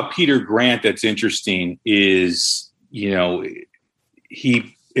thing about Peter Grant that's interesting is, you know,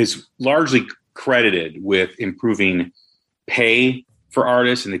 he is largely credited with improving pay for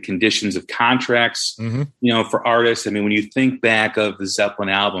artists and the conditions of contracts, you know, for artists. I mean, when you think back of the Zeppelin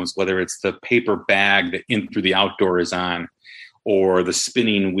albums, whether it's the paper bag that In Through the Outdoor is on, or the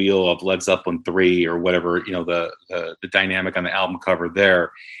spinning wheel of Led Zeppelin 3, or whatever, you know, the dynamic on the album cover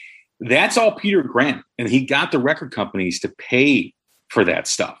there, that's all Peter Grant. And he got the record companies to pay for that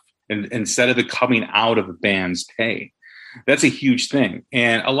stuff, and instead of it coming out of the band's pay. That's a huge thing.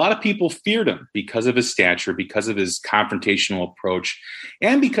 And a lot of people feared him because of his stature, because of his confrontational approach,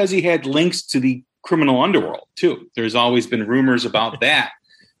 and because he had links to the criminal underworld too. There's always been rumors about that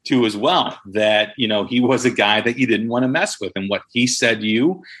too as well, that, you know, he was a guy that you didn't want to mess with, and what he said to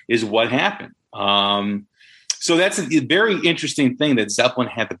you is what happened. So that's a very interesting thing, that Zeppelin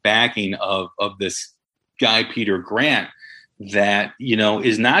had the backing of this guy, Peter Grant, that, you know,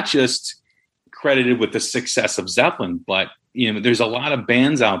 is not just credited with the success of Zeppelin, but, you know, there's a lot of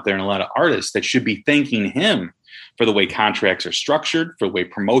bands out there and a lot of artists that should be thanking him for the way contracts are structured, for the way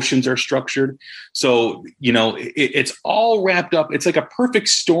promotions are structured. So, you know, it's all wrapped up. It's like a perfect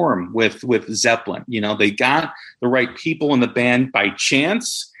storm with Zeppelin. You know, they got the right people in the band by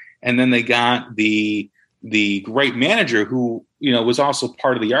chance, and then they got the great manager who, you know, was also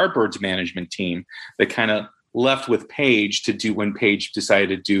part of the Yardbirds management team that kind of left with Page to do when Page decided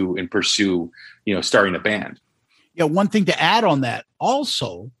to do and pursue, you know, starting a band. Yeah. One thing to add on that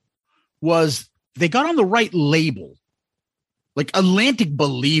also was they got on the right label. Like Atlantic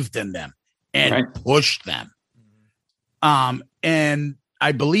believed in them and pushed them. And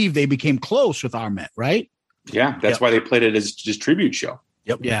I believe they became close with Armet, right? Yeah. That's why they played it as just tribute show.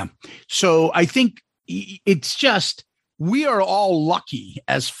 Yep. Yeah. So I think it's just, we are all lucky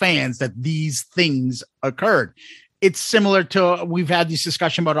as fans that these things occurred. It's similar to, we've had this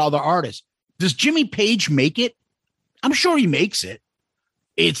discussion about other artists. Does Jimmy Page make it? I'm sure he makes it.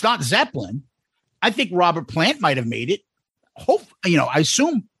 It's not Zeppelin. I think Robert Plant might have made it. I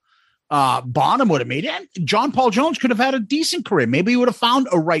assume Bonham would have made it. And John Paul Jones could have had a decent career. Maybe he would have found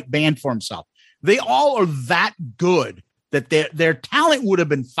a right band for himself. They all are that good that their talent would have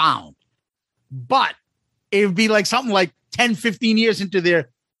been found. But it would be like something like 10, 15 years into their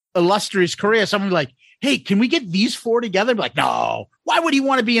illustrious career. Someone like, hey, can we get these four together? Be like, no, why would he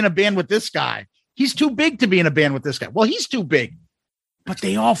want to be in a band with this guy? He's too big to be in a band with this guy. Well, he's too big. But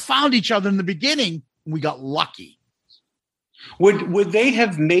they all found each other in the beginning. We got lucky. Would they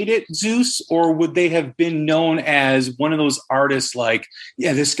have made it, Zeus, or would they have been known as one of those artists like,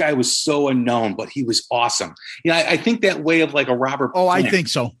 yeah, this guy was so unknown, but he was awesome? You know, I think that way of like a Robert Plant. I think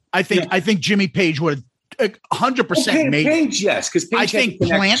so. I think Jimmy Page would have 100% made Page, it. Yes, because I think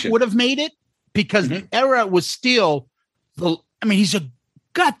Plant would have made it because the era was still he's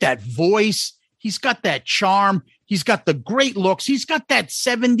got that voice, he's got that charm, he's got the great looks, he's got that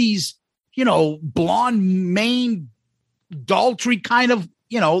 70s, you know, blonde mane, adultery kind of,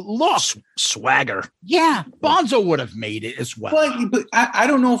 you know, look, swagger. Yeah, Bonzo would have made it as well. Well, but I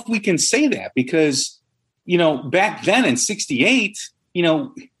don't know if we can say that because, you know, back then in '68, you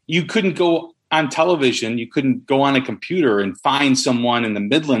know, you couldn't go on television. You couldn't go on a computer and find someone in the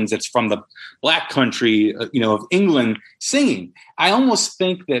Midlands that's from the Black country, of England singing. I almost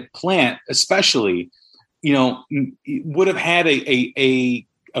think that Plant, especially, would have had a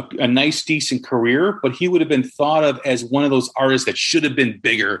nice, decent career, but he would have been thought of as one of those artists that should have been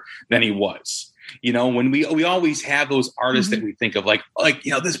bigger than he was. When we always have those artists that we think of like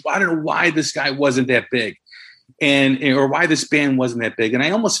this, I don't know why this guy wasn't that big or why this band wasn't that big. And I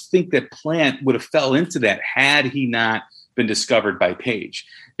almost think that Plant would have fell into that had he not been discovered by Page,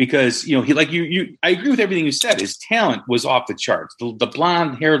 because, I agree with everything you said. His talent was off the charts, the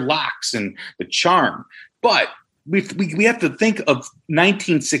blonde haired locks and the charm. But we have to think of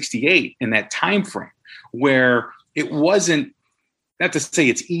 1968 in that time frame where it wasn't, not to say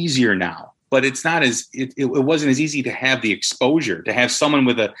it's easier now, but it's not as it wasn't as easy to have the exposure, to have someone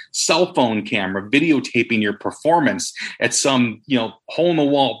with a cell phone camera videotaping your performance at some hole in the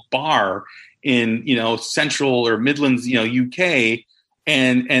wall bar in Central or Midlands UK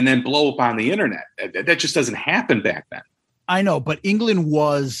and then blow up on the internet. That just doesn't happen back then. I know, but England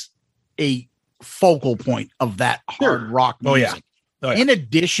was a focal point of that hard rock music. Oh, yeah. In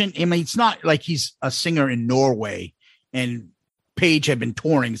addition, I mean, it's not like he's a singer in Norway and Page had been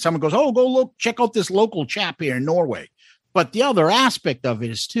touring. Someone goes, "Oh, go look, check out this local chap here in Norway." But the other aspect of it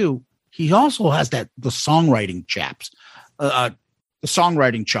is too, he also has the songwriting the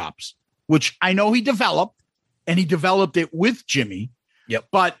songwriting chops, which I know he developed, and he developed it with Jimmy. Yep.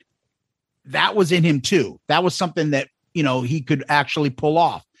 But that was in him too. That was something that, he could actually pull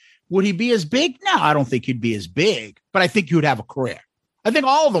off. Would he be as big? No, I don't think he'd be as big, but I think he would have a career. I think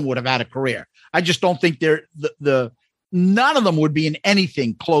all of them would have had a career. I just don't think they're none of them would be in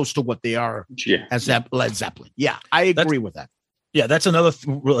anything close to what they are as Led Zeppelin. Yeah, I agree with that. Yeah, that's another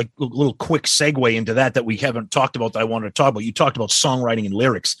little quick segue into that we haven't talked about that I wanted to talk about. You talked about songwriting and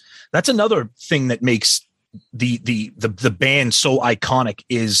lyrics. That's another thing that makes the band so iconic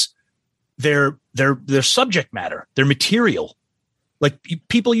is their subject matter, their material. Like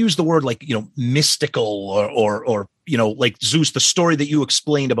people use the word mystical or like Zeus, the story that you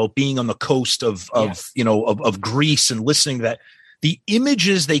explained about being on the coast of Greece and listening to that, the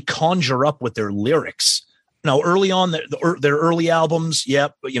images they conjure up with their lyrics. Now, early on, their early albums,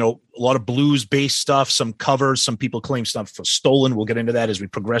 a lot of blues based stuff, some covers, some people claim stuff was stolen. We'll get into that as we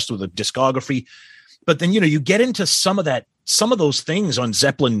progress through the discography. But then, you get into some of those things on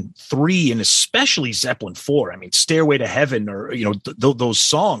Zeppelin 3 and especially Zeppelin 4. I mean, Stairway to Heaven or, those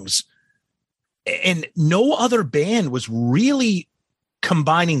songs. And no other band was really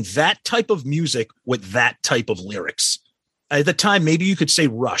combining that type of music with that type of lyrics. At the time, maybe you could say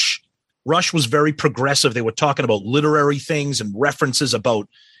Rush. Rush was very progressive. They were talking about literary things and references about,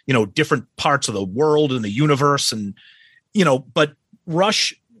 different parts of the world and the universe. And, but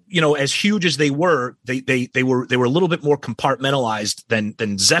Rush, as huge as they were, they were a little bit more compartmentalized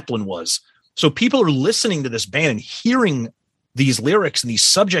than Zeppelin was. So people are listening to this band and hearing these lyrics and these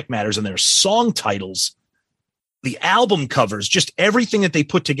subject matters and their song titles, the album covers, just everything that they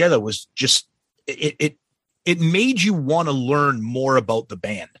put together was just, it made you want to learn more about the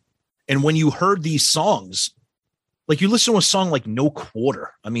band. And when you heard these songs, like you listen to a song like No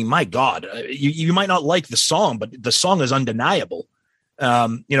Quarter, I mean, my God, you might not like the song, but the song is undeniable.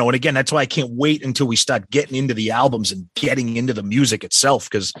 And again, that's why I can't wait until we start getting into the albums and getting into the music itself.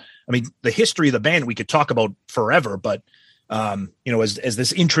 Cause I mean, the history of the band, we could talk about forever, but as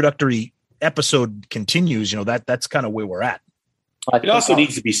this introductory episode continues, that's kind of where we're at. It also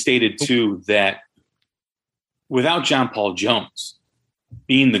needs to be stated too, that without John Paul Jones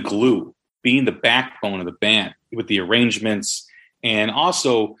being the glue, being the backbone of the band with the arrangements and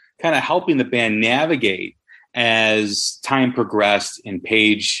also kind of helping the band navigate as time progressed and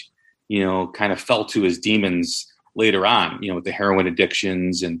Page, kind of fell to his demons later on, with the heroin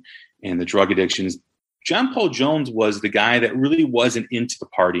addictions and the drug addictions. John Paul Jones was the guy that really wasn't into the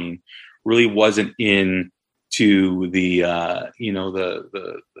partying, really wasn't into the,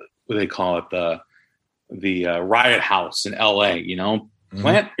 the what do they call it? The riot house in LA,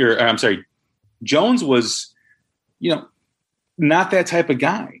 Jones was, not that type of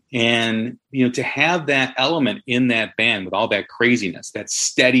guy. And, to have that element in that band with all that craziness, that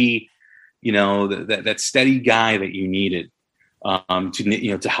steady, that steady guy that you needed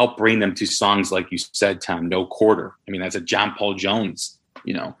to help bring them to songs like you said, Tom, No Quarter. I mean, that's a John Paul Jones,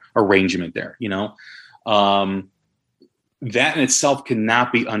 arrangement there, that in itself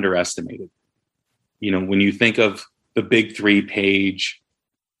cannot be underestimated. When you think of the big three, Page,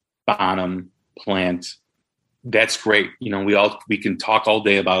 Bonham, Plant, that's great. We can talk all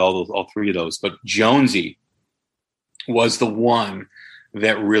day about all three of those, but Jonesy was the one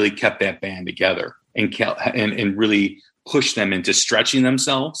that really kept that band together and really pushed them into stretching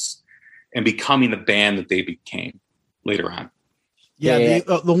themselves and becoming the band that they became later on. Yeah.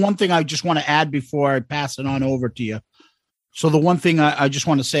 The one thing I just want to add before I pass it on over to you. So the one thing I just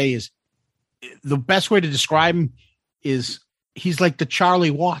want to say is the best way to describe him is he's like the Charlie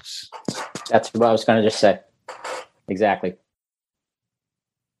Watts. That's what I was going to just say. Exactly.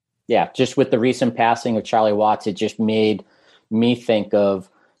 Yeah. Just with the recent passing of Charlie Watts, it just made me think of,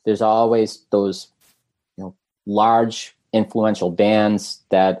 there's always those, large influential bands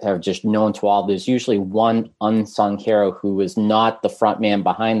that have just known to all. There's usually one unsung hero who is not the front man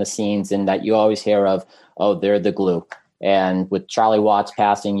behind the scenes, and that you always hear of, oh, they're the glue. And with Charlie Watts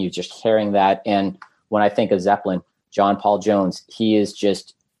passing, you're just hearing that. And when I think of Zeppelin, John Paul Jones, he is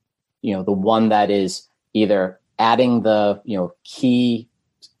just, the one that is either adding the, key,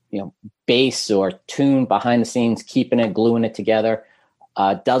 bass or tune behind the scenes, keeping it, gluing it together,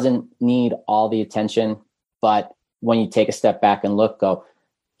 doesn't need all the attention. But when you take a step back and look,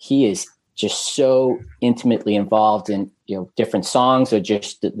 he is just so intimately involved in, different songs or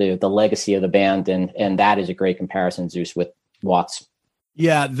just the legacy of the band. And that is a great comparison, Zeus, with Watts.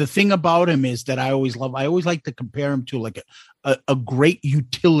 Yeah. The thing about him is that I always like to compare him to like a great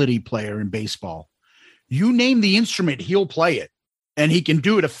utility player in baseball. You name the instrument, he'll play it, and he can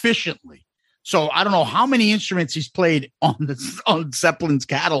do it efficiently. So I don't know how many instruments he's played on Zeppelin's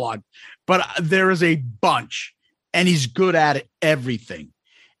catalog, but there is a bunch, and he's good at everything.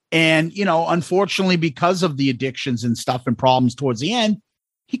 And, unfortunately, because of the addictions and stuff and problems towards the end,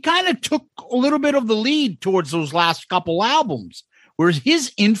 he kind of took a little bit of the lead towards those last couple albums, whereas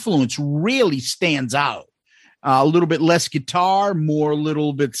his influence really stands out. A little bit less guitar, more a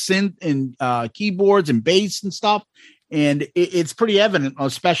little bit synth and keyboards and bass and stuff. And it's pretty evident,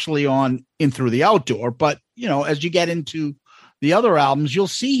 especially on In Through the Outdoor. But, as you get into the other albums, you'll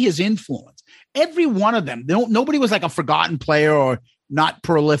see his influence. Every one of them, nobody was like a forgotten player or not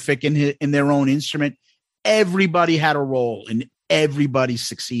prolific in their own instrument. Everybody had a role, and everybody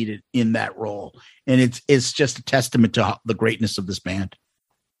succeeded in that role. And it's just a testament to the greatness of this band.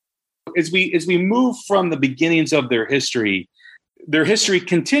 As we move from the beginnings of their history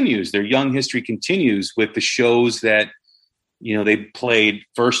continues. Their young history continues with the shows that, they played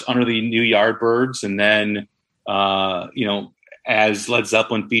first under the new Yardbirds, and then, as Led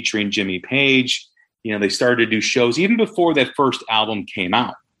Zeppelin featuring Jimmy Page, they started to do shows even before that first album came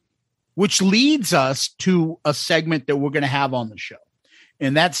out. Which leads us to a segment that we're going to have on the show.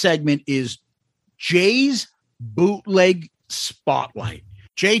 And that segment is Jay's Bootleg Spotlight.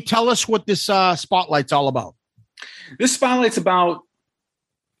 Jay, tell us what this spotlight's all about. This spotlight's about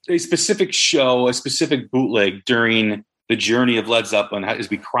a specific show, a specific bootleg during the journey of Led Zeppelin, as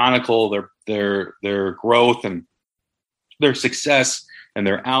we chronicle their growth and their success and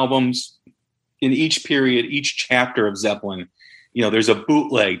their albums. In each period, each chapter of Zeppelin, there's a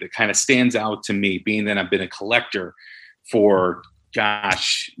bootleg that kind of stands out to me, being that I've been a collector for,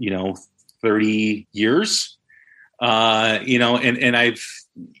 30 years. And I've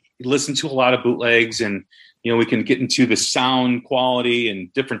listened to a lot of bootlegs, and, we can get into the sound quality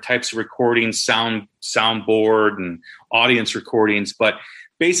and different types of recordings, soundboard and audience recordings. But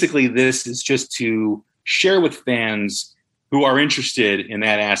basically this is just to share with fans who are interested in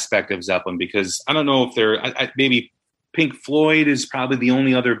that aspect of Zeppelin, because I don't know if maybe Pink Floyd is probably the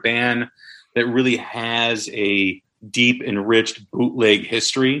only other band that really has a deep, enriched bootleg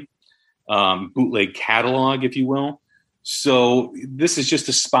history, bootleg catalog, if you will. So this is just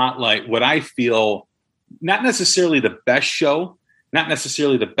a spotlight, what I feel, not necessarily the best show, not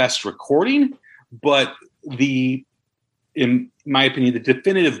necessarily the best recording, but in my opinion, the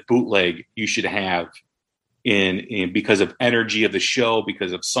definitive bootleg you should have in because of energy of the show,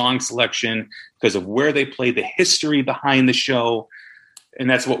 because of song selection, because of where they play, the history behind the show. And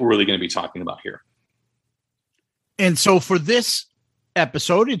that's what we're really going to be talking about here. And so for this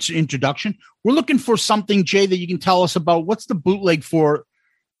episode, it's introduction. We're looking for something, Jay, that you can tell us about. What's the bootleg for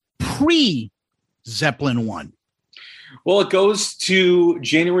pre-Zeppelin 1? Well, it goes to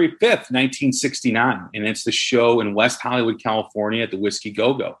January 5th, 1969, and it's the show in West Hollywood, California at the Whiskey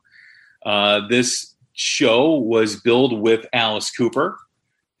Go-Go. This show was billed with Alice Cooper.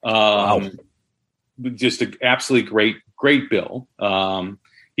 Wow. Just an absolutely great bill.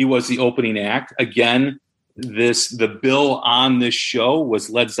 He was the opening act. Again, the bill on this show was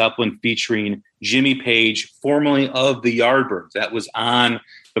Led Zeppelin featuring Jimmy Page, formerly of the Yardbirds. That was on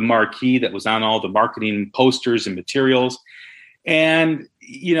the marquee, that was on all the marketing posters and materials. And,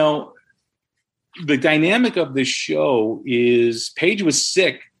 the dynamic of this show is Page was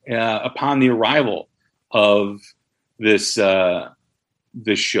sick upon the arrival of this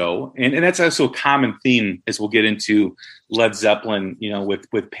the show, and that's also a common theme as we'll get into Led Zeppelin,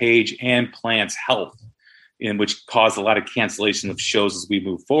 with Page and Plant's health, in which caused a lot of cancellation of shows as we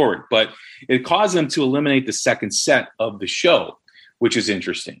move forward. But it caused them to eliminate the second set of the show, which is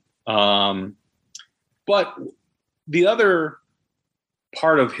interesting. But the other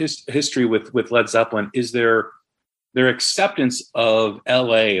part of history with Led Zeppelin is their acceptance of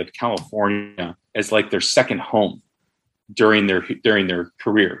LA, of California, as like their second home during their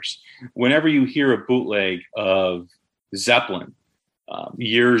careers. Whenever you hear a bootleg of Zeppelin,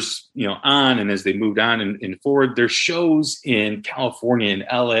 years on, and as they moved on and forward, their shows in California and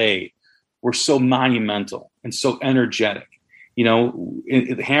LA were so monumental and so energetic.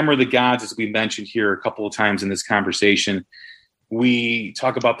 Hammer of the Gods, as we mentioned here a couple of times in this conversation, we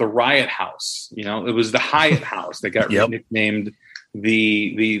talk about the Riot House. It was the Hyatt House that got nicknamed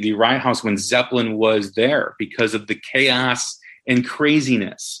the Riot House when Zeppelin was there, because of the chaos and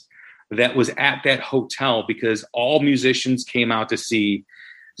craziness that was at that hotel, because all musicians came out to see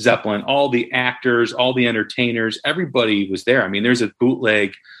Zeppelin, all the actors, all the entertainers, everybody was there. I mean, there's a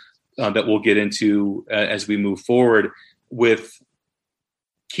bootleg that we'll get into as we move forward with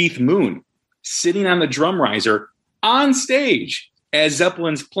Keith Moon sitting on the drum riser on stage as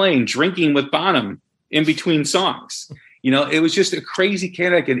Zeppelin's playing, drinking with Bonham in between songs. It was just a crazy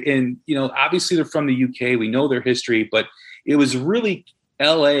chaotic. And obviously they're from the UK. We know their history, but it was really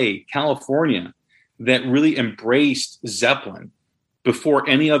LA, California, that really embraced Zeppelin before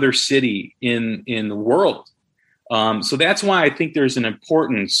any other city in the world. So that's why I think there's an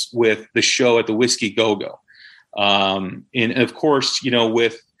importance with the show at the Whiskey Go-Go. And of course,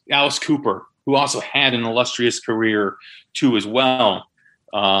 with Alice Cooper, who also had an illustrious career too as well,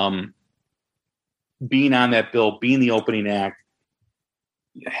 being on that bill, being the opening act,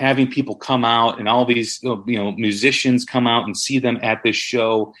 having people come out and all these musicians come out and see them at this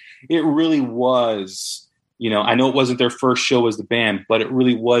show. It really was, I know it wasn't their first show as the band, but it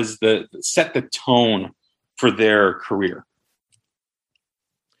really was set the tone for their career.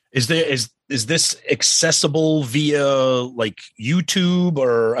 Is this accessible via like YouTube,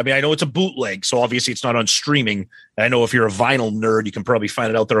 or, I mean, I know it's a bootleg, so obviously it's not on streaming. I know if you're a vinyl nerd, you can probably find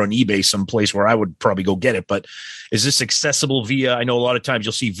it out there on eBay someplace where I would probably go get it. But is this accessible via, I know a lot of times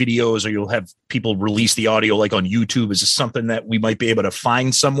you'll see videos or you'll have people release the audio like on YouTube. Is this something that we might be able to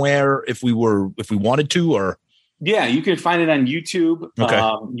find somewhere if we wanted to, or? Yeah, you can find it on YouTube. Okay.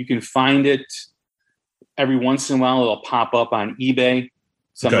 You can find it every once in a while. It'll pop up on eBay.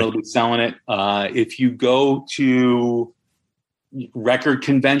 Somebody will be selling it. If you go to record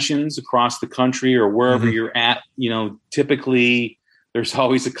conventions across the country or wherever you're at, typically there's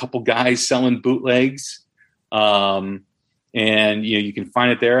always a couple guys selling bootlegs. And you can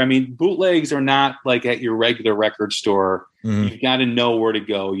find it there. I mean, bootlegs are not like at your regular record store. You've got to know where to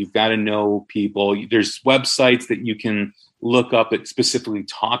go. You've got to know people. There's websites that you can look up that specifically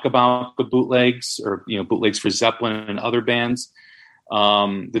talk about the bootlegs, or, bootlegs for Zeppelin and other bands.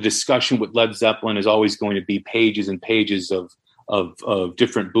 The discussion with Led Zeppelin is always going to be pages and pages of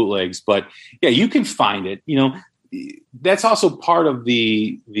different bootlegs, but yeah, you can find it. That's also part of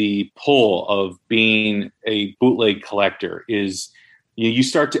the pull of being a bootleg collector is you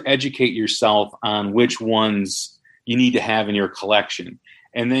start to educate yourself on which ones you need to have in your collection,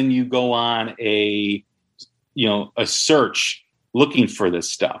 and then you go on a search looking for this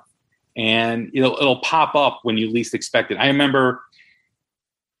stuff, and it'll pop up when you least expect it. I remember.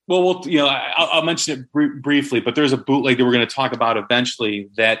 Well, I'll mention it briefly, but there's a bootleg that we're going to talk about eventually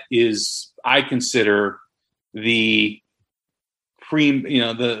that is, I consider, the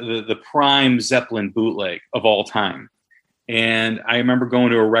prime Zeppelin bootleg of all time. And I remember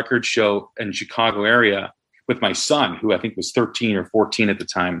going to a record show in Chicago area with my son, who I think was 13 or 14 at the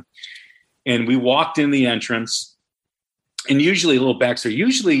time. And we walked in the entrance, and usually, a little backstory,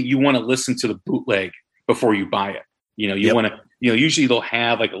 usually you want to listen to the bootleg before you buy it. Want to, usually they'll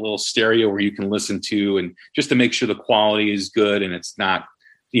have like a little stereo where you can listen to, and just to make sure the quality is good and it's not,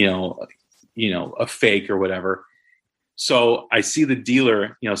 a fake or whatever. So I see the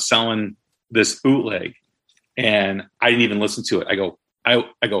dealer, selling this bootleg, and I didn't even listen to it. I go, I'll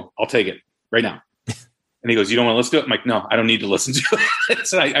take it right now. And he goes, "You don't want to listen to it?" I'm like, "No, I don't need to listen to it."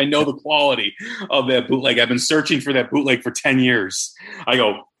 So I know the quality of that bootleg. I've been searching for that bootleg for 10 years. I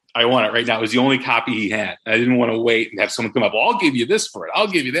go, "I want it right now." It was the only copy he had. I didn't want to wait and have someone come up. "Well, I'll give you this for it. I'll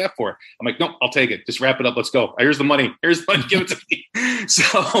give you that for it." I'm like, "No, I'll take it. Just wrap it up. Let's go. Here's the money. Here's the money. Give it to me."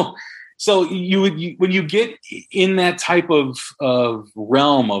 So you when you get in that type of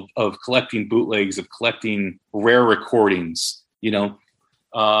realm of collecting bootlegs, of collecting rare recordings,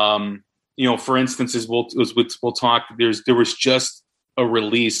 for instance, we'll talk. There was just a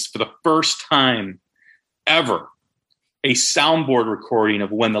release for the first time ever, a soundboard recording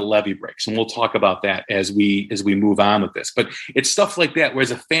of When the Levee Breaks. And we'll talk about that as we move on with this. But it's stuff like that where,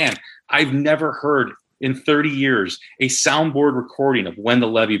 as a fan, I've never heard in 30 years a soundboard recording of When the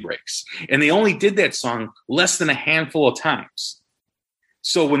Levee Breaks. And they only did that song less than a handful of times.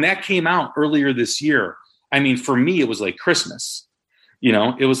 So when that came out earlier this year, I mean, for me, it was like Christmas. You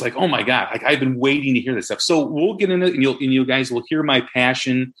know, it was like, oh my God, like I've been waiting to hear this stuff. So we'll get into it, and you guys will hear my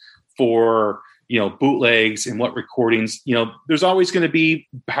passion for, you know, bootlegs and what recordings. You know, there's always going to be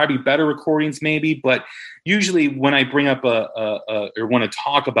probably better recordings maybe, but usually when I bring up or want to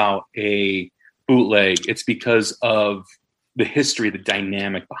talk about a bootleg, it's because of the history, the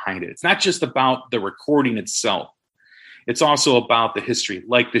dynamic behind it. It's not just about the recording itself. It's also about the history,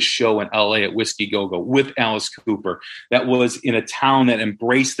 like the show in LA at Whiskey Go-Go with Alice Cooper, that was in a town that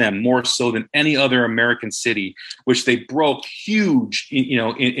embraced them more so than any other American city, which they broke huge,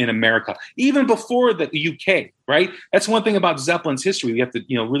 in America, even before the UK, right? That's one thing about Zeppelin's history we have to,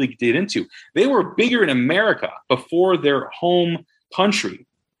 really get into. They were bigger in America before their home country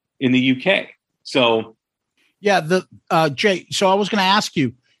in the UK. So, yeah, Jay, so I was going to ask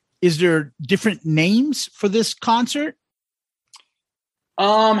you, is there different names for this concert?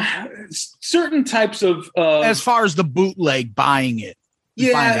 Certain types of as far as the bootleg buying it.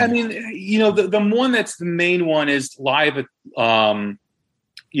 Yeah, I mean, the one that's the main one is live at live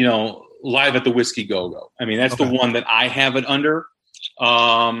at the Whiskey Go-Go. I mean, that's the one that I have it under.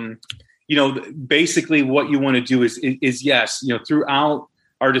 Basically what you want to do is yes, throughout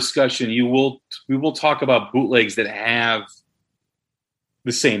our discussion, we will talk about bootlegs that have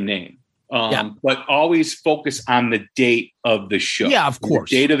the same name. But always focus on the date of the show. Yeah, of course.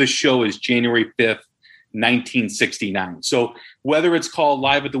 The date of the show is January 5th, 1969. So whether it's called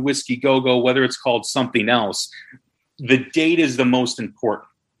Live at the Whiskey Go-Go, whether it's called something else, the date is the most important,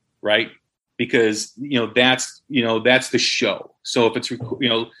 right? Because, that's the show. So if it's,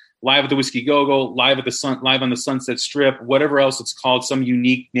 Live at the Whiskey Go-Go, live on the Sunset Strip, whatever else it's called, some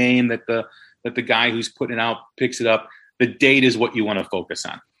unique name that the guy who's putting it out picks it up, the date is what you want to focus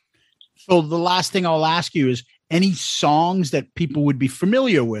on. So the last thing I'll ask you is any songs that people would be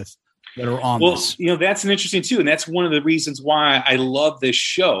familiar with that are on this? Well, that's an interesting too. And that's one of the reasons why I love this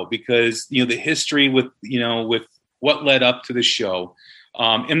show, because, the history with what led up to the show.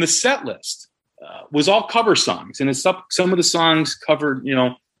 And the set list was all cover songs. And it's some of the songs covered,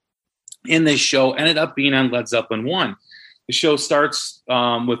 in this show ended up being on Led Zeppelin 1. The show starts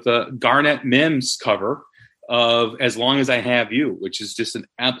with a Garnet Mims cover of As Long As I Have You, which is just an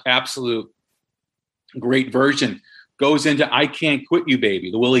absolute great version. Goes into I Can't Quit You, Baby,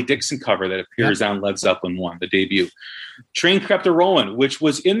 the Willie Dixon cover that appears on Led Zeppelin 1, the debut. Train Kept A-Rollin', which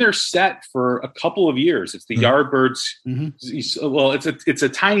was in their set for a couple of years. It's the Yardbirds. Mm-hmm. Well, it's a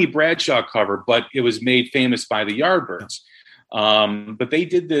Tiny Bradshaw cover, but it was made famous by the Yardbirds. But they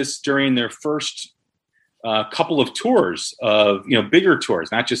did this during their first couple of tours of, bigger tours,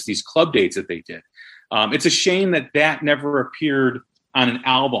 not just these club dates that they did. It's a shame that never appeared on an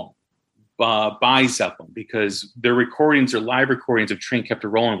album by Zeppelin, because their live recordings of Train Kept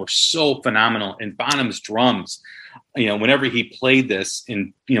A-Rollin' were so phenomenal. And Bonham's drums, whenever he played this,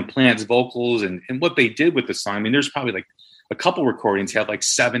 and, Plant's vocals and what they did with the song. I mean, there's probably like a couple recordings have like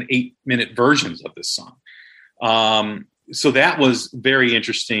 7-8 minute versions of this song. So that was very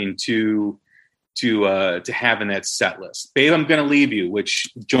interesting to have in that set list. Babe, I'm Gonna Leave You,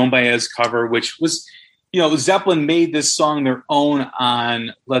 which Joan Baez cover, which was, Zeppelin made this song their own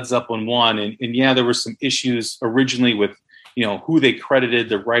on Led Zeppelin 1. And yeah, there were some issues originally with, who they credited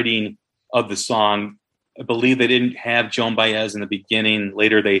the writing of the song. I believe they didn't have Joan Baez in the beginning.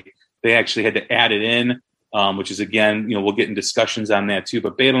 Later, they actually had to add it in, which is, again, we'll get in discussions on that too.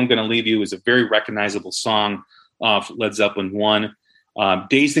 But Babe, I'm Gonna Leave You is a very recognizable song off Led Zeppelin 1.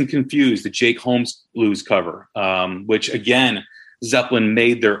 Dazed and Confused, the Jake Holmes blues cover, which, again, Zeppelin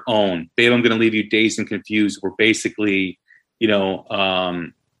made their own. Babe, I'm Gonna Leave You, Dazed and Confused were basically,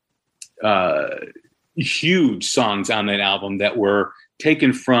 huge songs on that album that were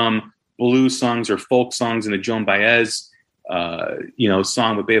taken from blues songs or folk songs in the Joan Baez,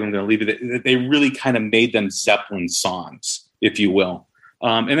 song with Babe, I'm Gonna Leave You. They really kind of made them Zeppelin songs, if you will.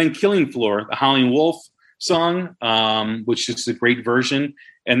 And then Killing Floor, the Howlin' Wolf song, which is a great version.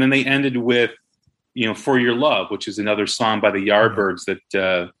 And then they ended with, For Your Love, which is another song by the Yardbirds that,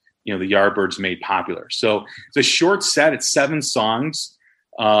 the Yardbirds made popular. So it's a short set. It's 7 songs.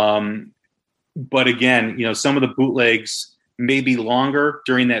 But again, some of the bootlegs may be longer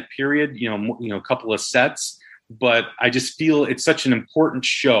during that period, a couple of sets, but I just feel it's such an important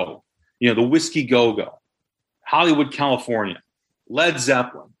show. The Whiskey Go-Go, Hollywood, California, Led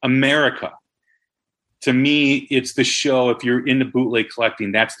Zeppelin, America. To me, it's the show. If you're into bootleg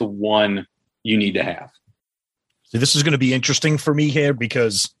collecting, that's the one you need to have. So this is going to be interesting for me here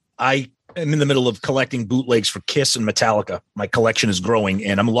because I am in the middle of collecting bootlegs for Kiss and Metallica. My collection is growing,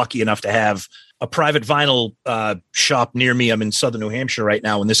 and I'm lucky enough to have a private vinyl shop near me. I'm in Southern New Hampshire right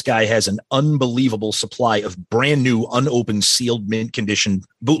now, and this guy has an unbelievable supply of brand new, unopened, sealed, mint condition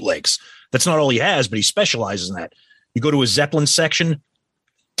bootlegs. That's not all he has, but he specializes in that. You go to his Zeppelin section,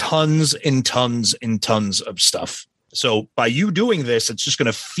 tons and tons and tons of stuff. So by you doing this, it's just going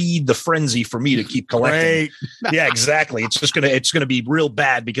to feed the frenzy for me to keep collecting. Yeah, exactly. It's going to be real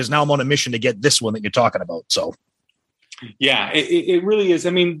bad because now I'm on a mission to get this one that you're talking about. So yeah, it really is.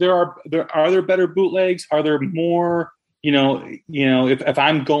 I mean, are there better bootlegs? Are there more, if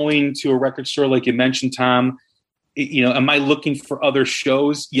I'm going to a record store, like you mentioned, Tom, am I looking for other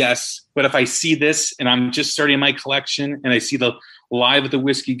shows? Yes. But if I see this and I'm just starting my collection and I see the Live at the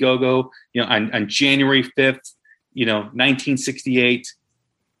Whiskey Go-Go, on January 5th, 1968,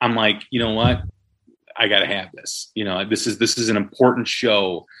 I'm like, you know what? I got to have this. This is an important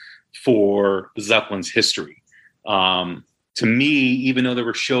show for Zeppelin's history. To me, even though there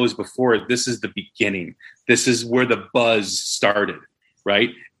were shows before it, this is the beginning. This is where the buzz started,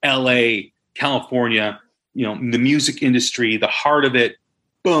 right? LA, California, the music industry, the heart of it,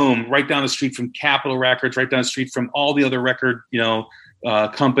 boom, right down the street from Capitol Records, right down the street from all the other record,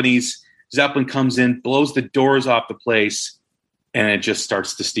 companies. Zeppelin comes in, blows the doors off the place, and it just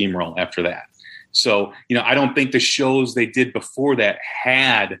starts to steamroll after that. So, I don't think the shows they did before that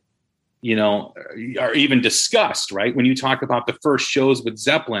had, are even discussed, right? When you talk about the first shows with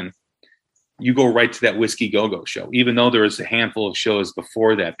Zeppelin, you go right to that Whiskey Go-Go show. Even though there was a handful of shows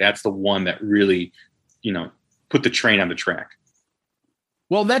before that, that's the one that really, put the train on the track.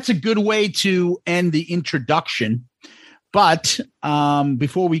 Well, that's a good way to end the introduction. But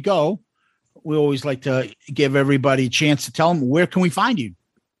before we go, we always like to give everybody a chance to tell them, where can we find you?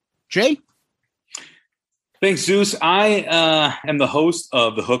 Jay? Thanks, Zeus. I am the host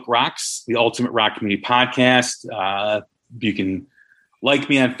of The Hook Rocks, the Ultimate Rock Community Podcast. You can like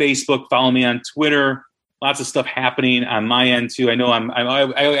me on Facebook, follow me on Twitter. Lots of stuff happening on my end, too. I know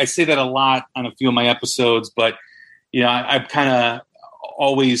I say that a lot on a few of my episodes, but, I'm kind of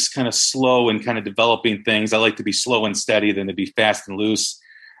always kind of slow in kind of developing things. I like to be slow and steady than to be fast and loose,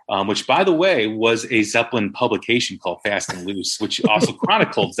 which, by the way, was a Zeppelin publication called Fast and Loose, which also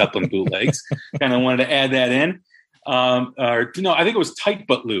chronicled Zeppelin bootlegs. Kind of wanted to add that in. I think it was Tight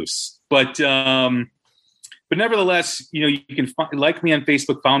But Loose. But nevertheless, you can like me on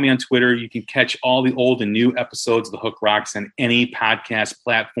Facebook, follow me on Twitter. You can catch all the old and new episodes of The Hook Rocks on any podcast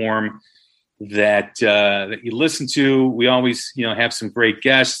platform that you listen to. We always, have some great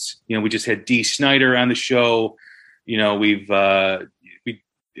guests. We just had Dee Snider on the show. We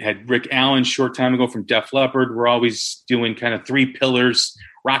had Rick Allen short time ago from Def Leppard. We're always doing kind of three pillars: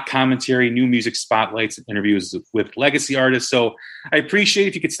 rock commentary, new music spotlights, and interviews with legacy artists. So I appreciate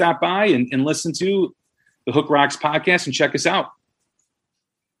if you could stop by and listen to the Hook Rocks podcast and check us out.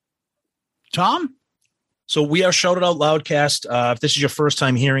 Tom? So we are Shout It Out Loudcast. If this is your first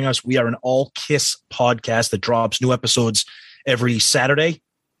time hearing us, we are an all Kiss podcast that drops new episodes every Saturday.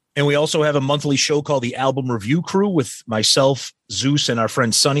 And we also have a monthly show called the Album Review Crew with myself, Zeus, and our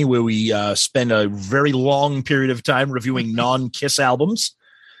friend Sonny, where we spend a very long period of time reviewing non-Kiss albums.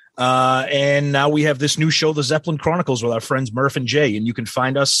 And now we have this new show, The Zeppelin Chronicles, with our friends Murph and Jay. And you can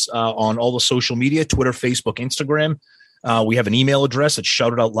find us on all the social media, Twitter, Facebook, Instagram. We have an email address at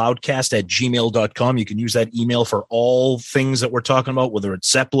shoutitoutloudcast@gmail.com. You can use that email for all things that we're talking about, whether it's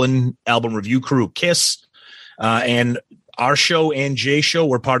Zeppelin, Album Review Crew, Kiss, and our show and Jay's show.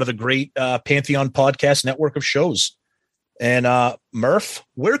 We're part of the great Pantheon Podcast network of shows. And Murph,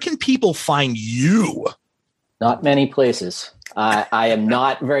 where can people find you? Not many places. I am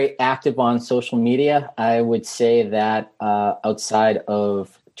not very active on social media. I would say that outside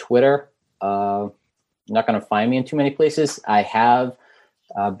of Twitter, you're not going to find me in too many places. I have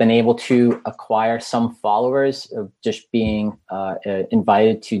been able to acquire some followers of just being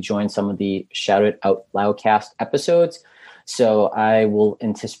invited to join some of the Shout It Out Loudcast episodes. So I will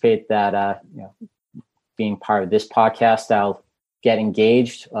anticipate that being part of this podcast, I'll get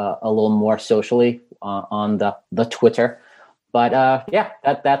engaged a little more socially on the Twitter. But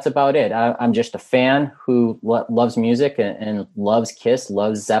that's about it. I'm just a fan who loves music and loves Kiss,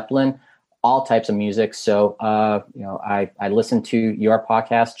 loves Zeppelin, all types of music. So, I listen to your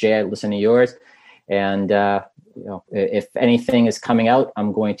podcast, Jay, I listen to yours. And, if anything is coming out,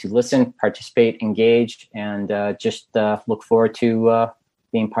 I'm going to listen, participate, engage, and just look forward to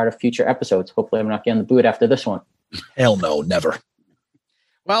being part of future episodes. Hopefully I'm not getting the boot after this one. Hell no, never.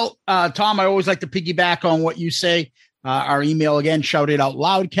 Well, Tom, I always like to piggyback on what you say. Our email again,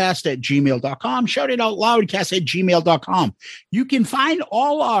 shoutitoutloudcast@gmail.com, shoutitoutloudcast@gmail.com. You can find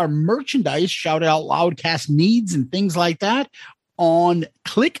all our merchandise, Shout It Out Loudcast needs and things like that on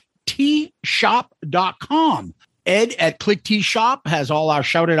clicktshop.com. Ed at Click T Shop has all our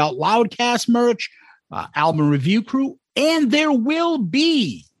Shout It Out Loudcast merch, album review crew, and there will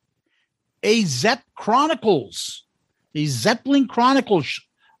be a Zeppelin Chronicles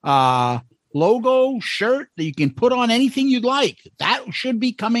logo shirt that you can put on anything you'd like. That should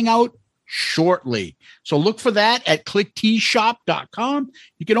be coming out shortly. So look for that at clicktshop.com.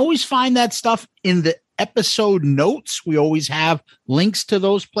 You can always find that stuff in the episode notes. We always have links to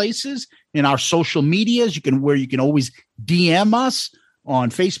those places in our social medias. Where you can always DM us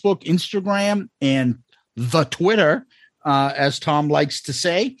on Facebook, Instagram, and the Twitter, as Tom likes to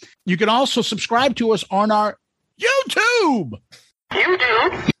say. You can also subscribe to us on our YouTube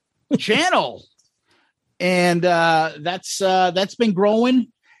channel, and that's been growing,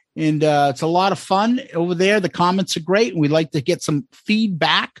 and it's a lot of fun over there. The comments are great, and we'd like to get some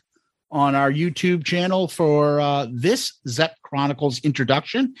feedback on our YouTube channel for this Zepp Chronicles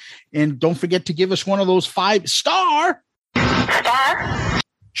introduction. And don't forget to give us one of those 5-star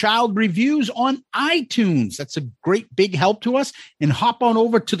child reviews on iTunes. That's a great big help to us. And hop on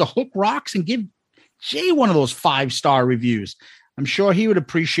over to the Hook Rocks and give Jay one of those 5-star reviews. I'm sure he would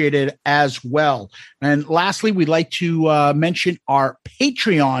appreciate it as well. And lastly, we'd like to mention our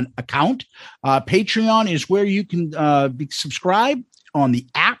Patreon account. Patreon is where you can subscribe on the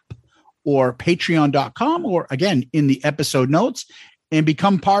app or patreon.com, or again, in the episode notes, and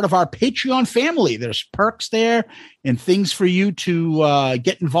become part of our Patreon family. There's perks there and things for you to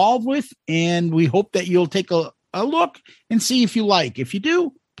get involved with. And we hope that you'll take a look and see if you like. If you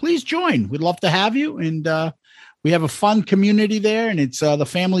do, please join. We'd love to have you. And we have a fun community there, and it's the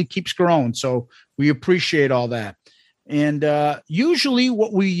family keeps growing. So we appreciate all that. And usually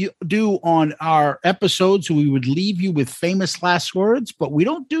what we do on our episodes, we would leave you with famous last words, but we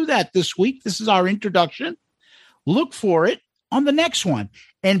don't do that this week. This is our introduction. Look for it on the next one.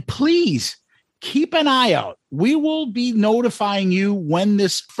 And please keep an eye out. We will be notifying you when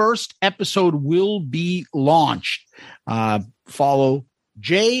this first episode will be launched. Follow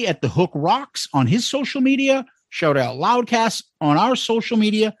Jay at the Hook Rocks on his social media. Shout Out Loudcast on our social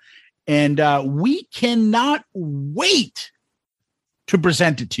media. And we cannot wait to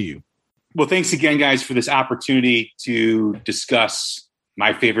present it to you. Well, thanks again, guys, for this opportunity to discuss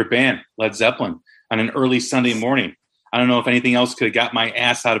my favorite band, Led Zeppelin, on an early Sunday morning. I don't know if anything else could have got my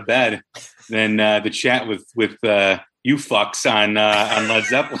ass out of bed than the chat with you fucks on Led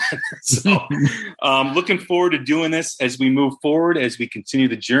Zeppelin. So looking forward to doing this as we move forward, as we continue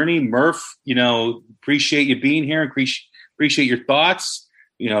the journey. Murph, appreciate you being here. Appreciate your thoughts.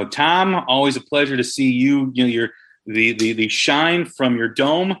 Tom, always a pleasure to see you. You're the shine from your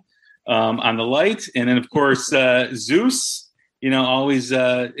dome on the light, and then of course Zeus. Always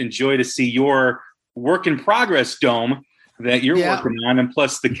enjoy to see your work in progress dome that you're working on, and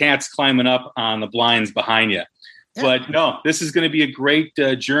plus the cats climbing up on the blinds behind you. Yeah. But no, this is going to be a great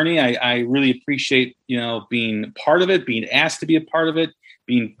journey. I really appreciate being part of it, being asked to be a part of it,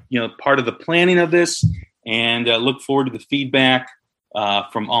 being part of the planning of this, and look forward to the feedback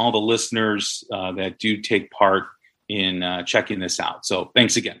from all the listeners that do take part in checking this out. So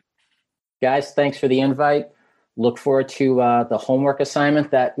thanks again. Guys, thanks for the invite. Look forward to the homework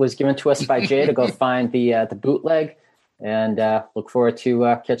assignment that was given to us by Jay to go find the bootleg, and look forward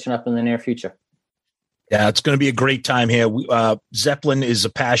to catching up in the near future. Yeah, it's going to be a great time here. Zeppelin is a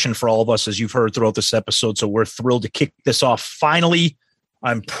passion for all of us, as you've heard throughout this episode. So we're thrilled to kick this off finally.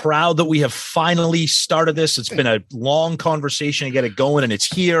 I'm proud that we have finally started this. It's been a long conversation to get it going, and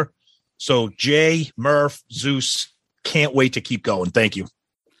it's here. So Jay, Murph, Zeus, can't wait to keep going. Thank you.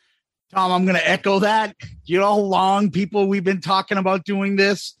 Tom, I'm going to echo that. You know how long people we've been talking about doing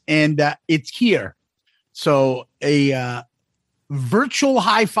this, and it's here. So a virtual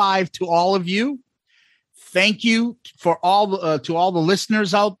high five to all of you. Thank you for all to all the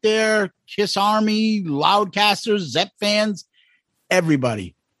listeners out there, Kiss Army, Loudcasters, Zepp fans,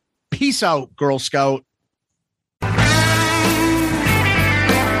 everybody. Peace out, Girl Scout.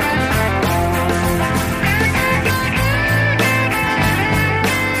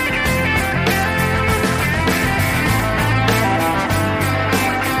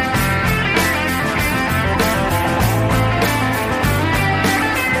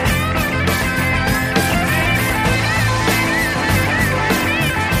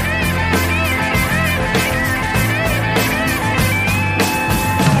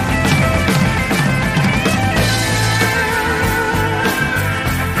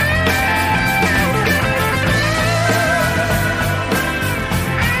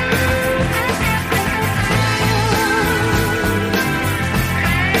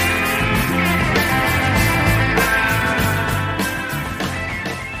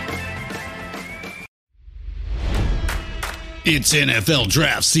 It's NFL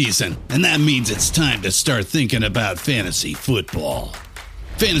draft season, and that means it's time to start thinking about fantasy football.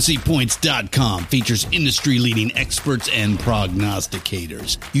 FantasyPoints.com features industry-leading experts and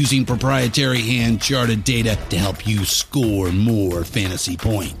prognosticators using proprietary hand-charted data to help you score more fantasy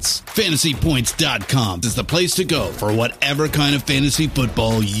points. FantasyPoints.com is the place to go for whatever kind of fantasy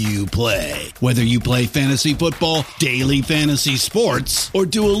football you play. Whether you play fantasy football, daily fantasy sports, or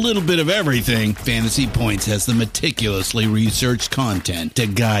do a little bit of everything, Fantasy Points has the meticulously researched content to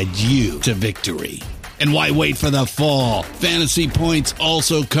guide you to victory. And why wait for the fall? Fantasy Points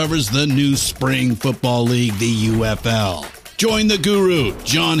also covers the new spring football league, the UFL. Join the guru,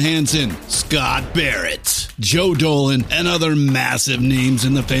 John Hansen, Scott Barrett, Joe Dolan, and other massive names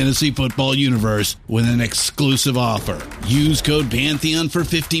in the fantasy football universe with an exclusive offer. Use code Pantheon for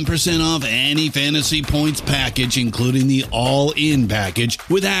 15% off any Fantasy Points package, including the all-in package,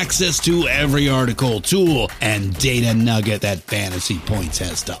 with access to every article, tool, and data nugget that Fantasy Points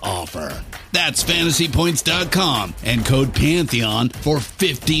has to offer. That's FantasyPoints.com and code Pantheon for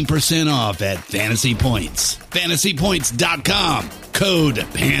 15% off at Fantasy Points. FantasyPoints.com, code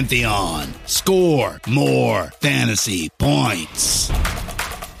Pantheon. Score more fantasy points.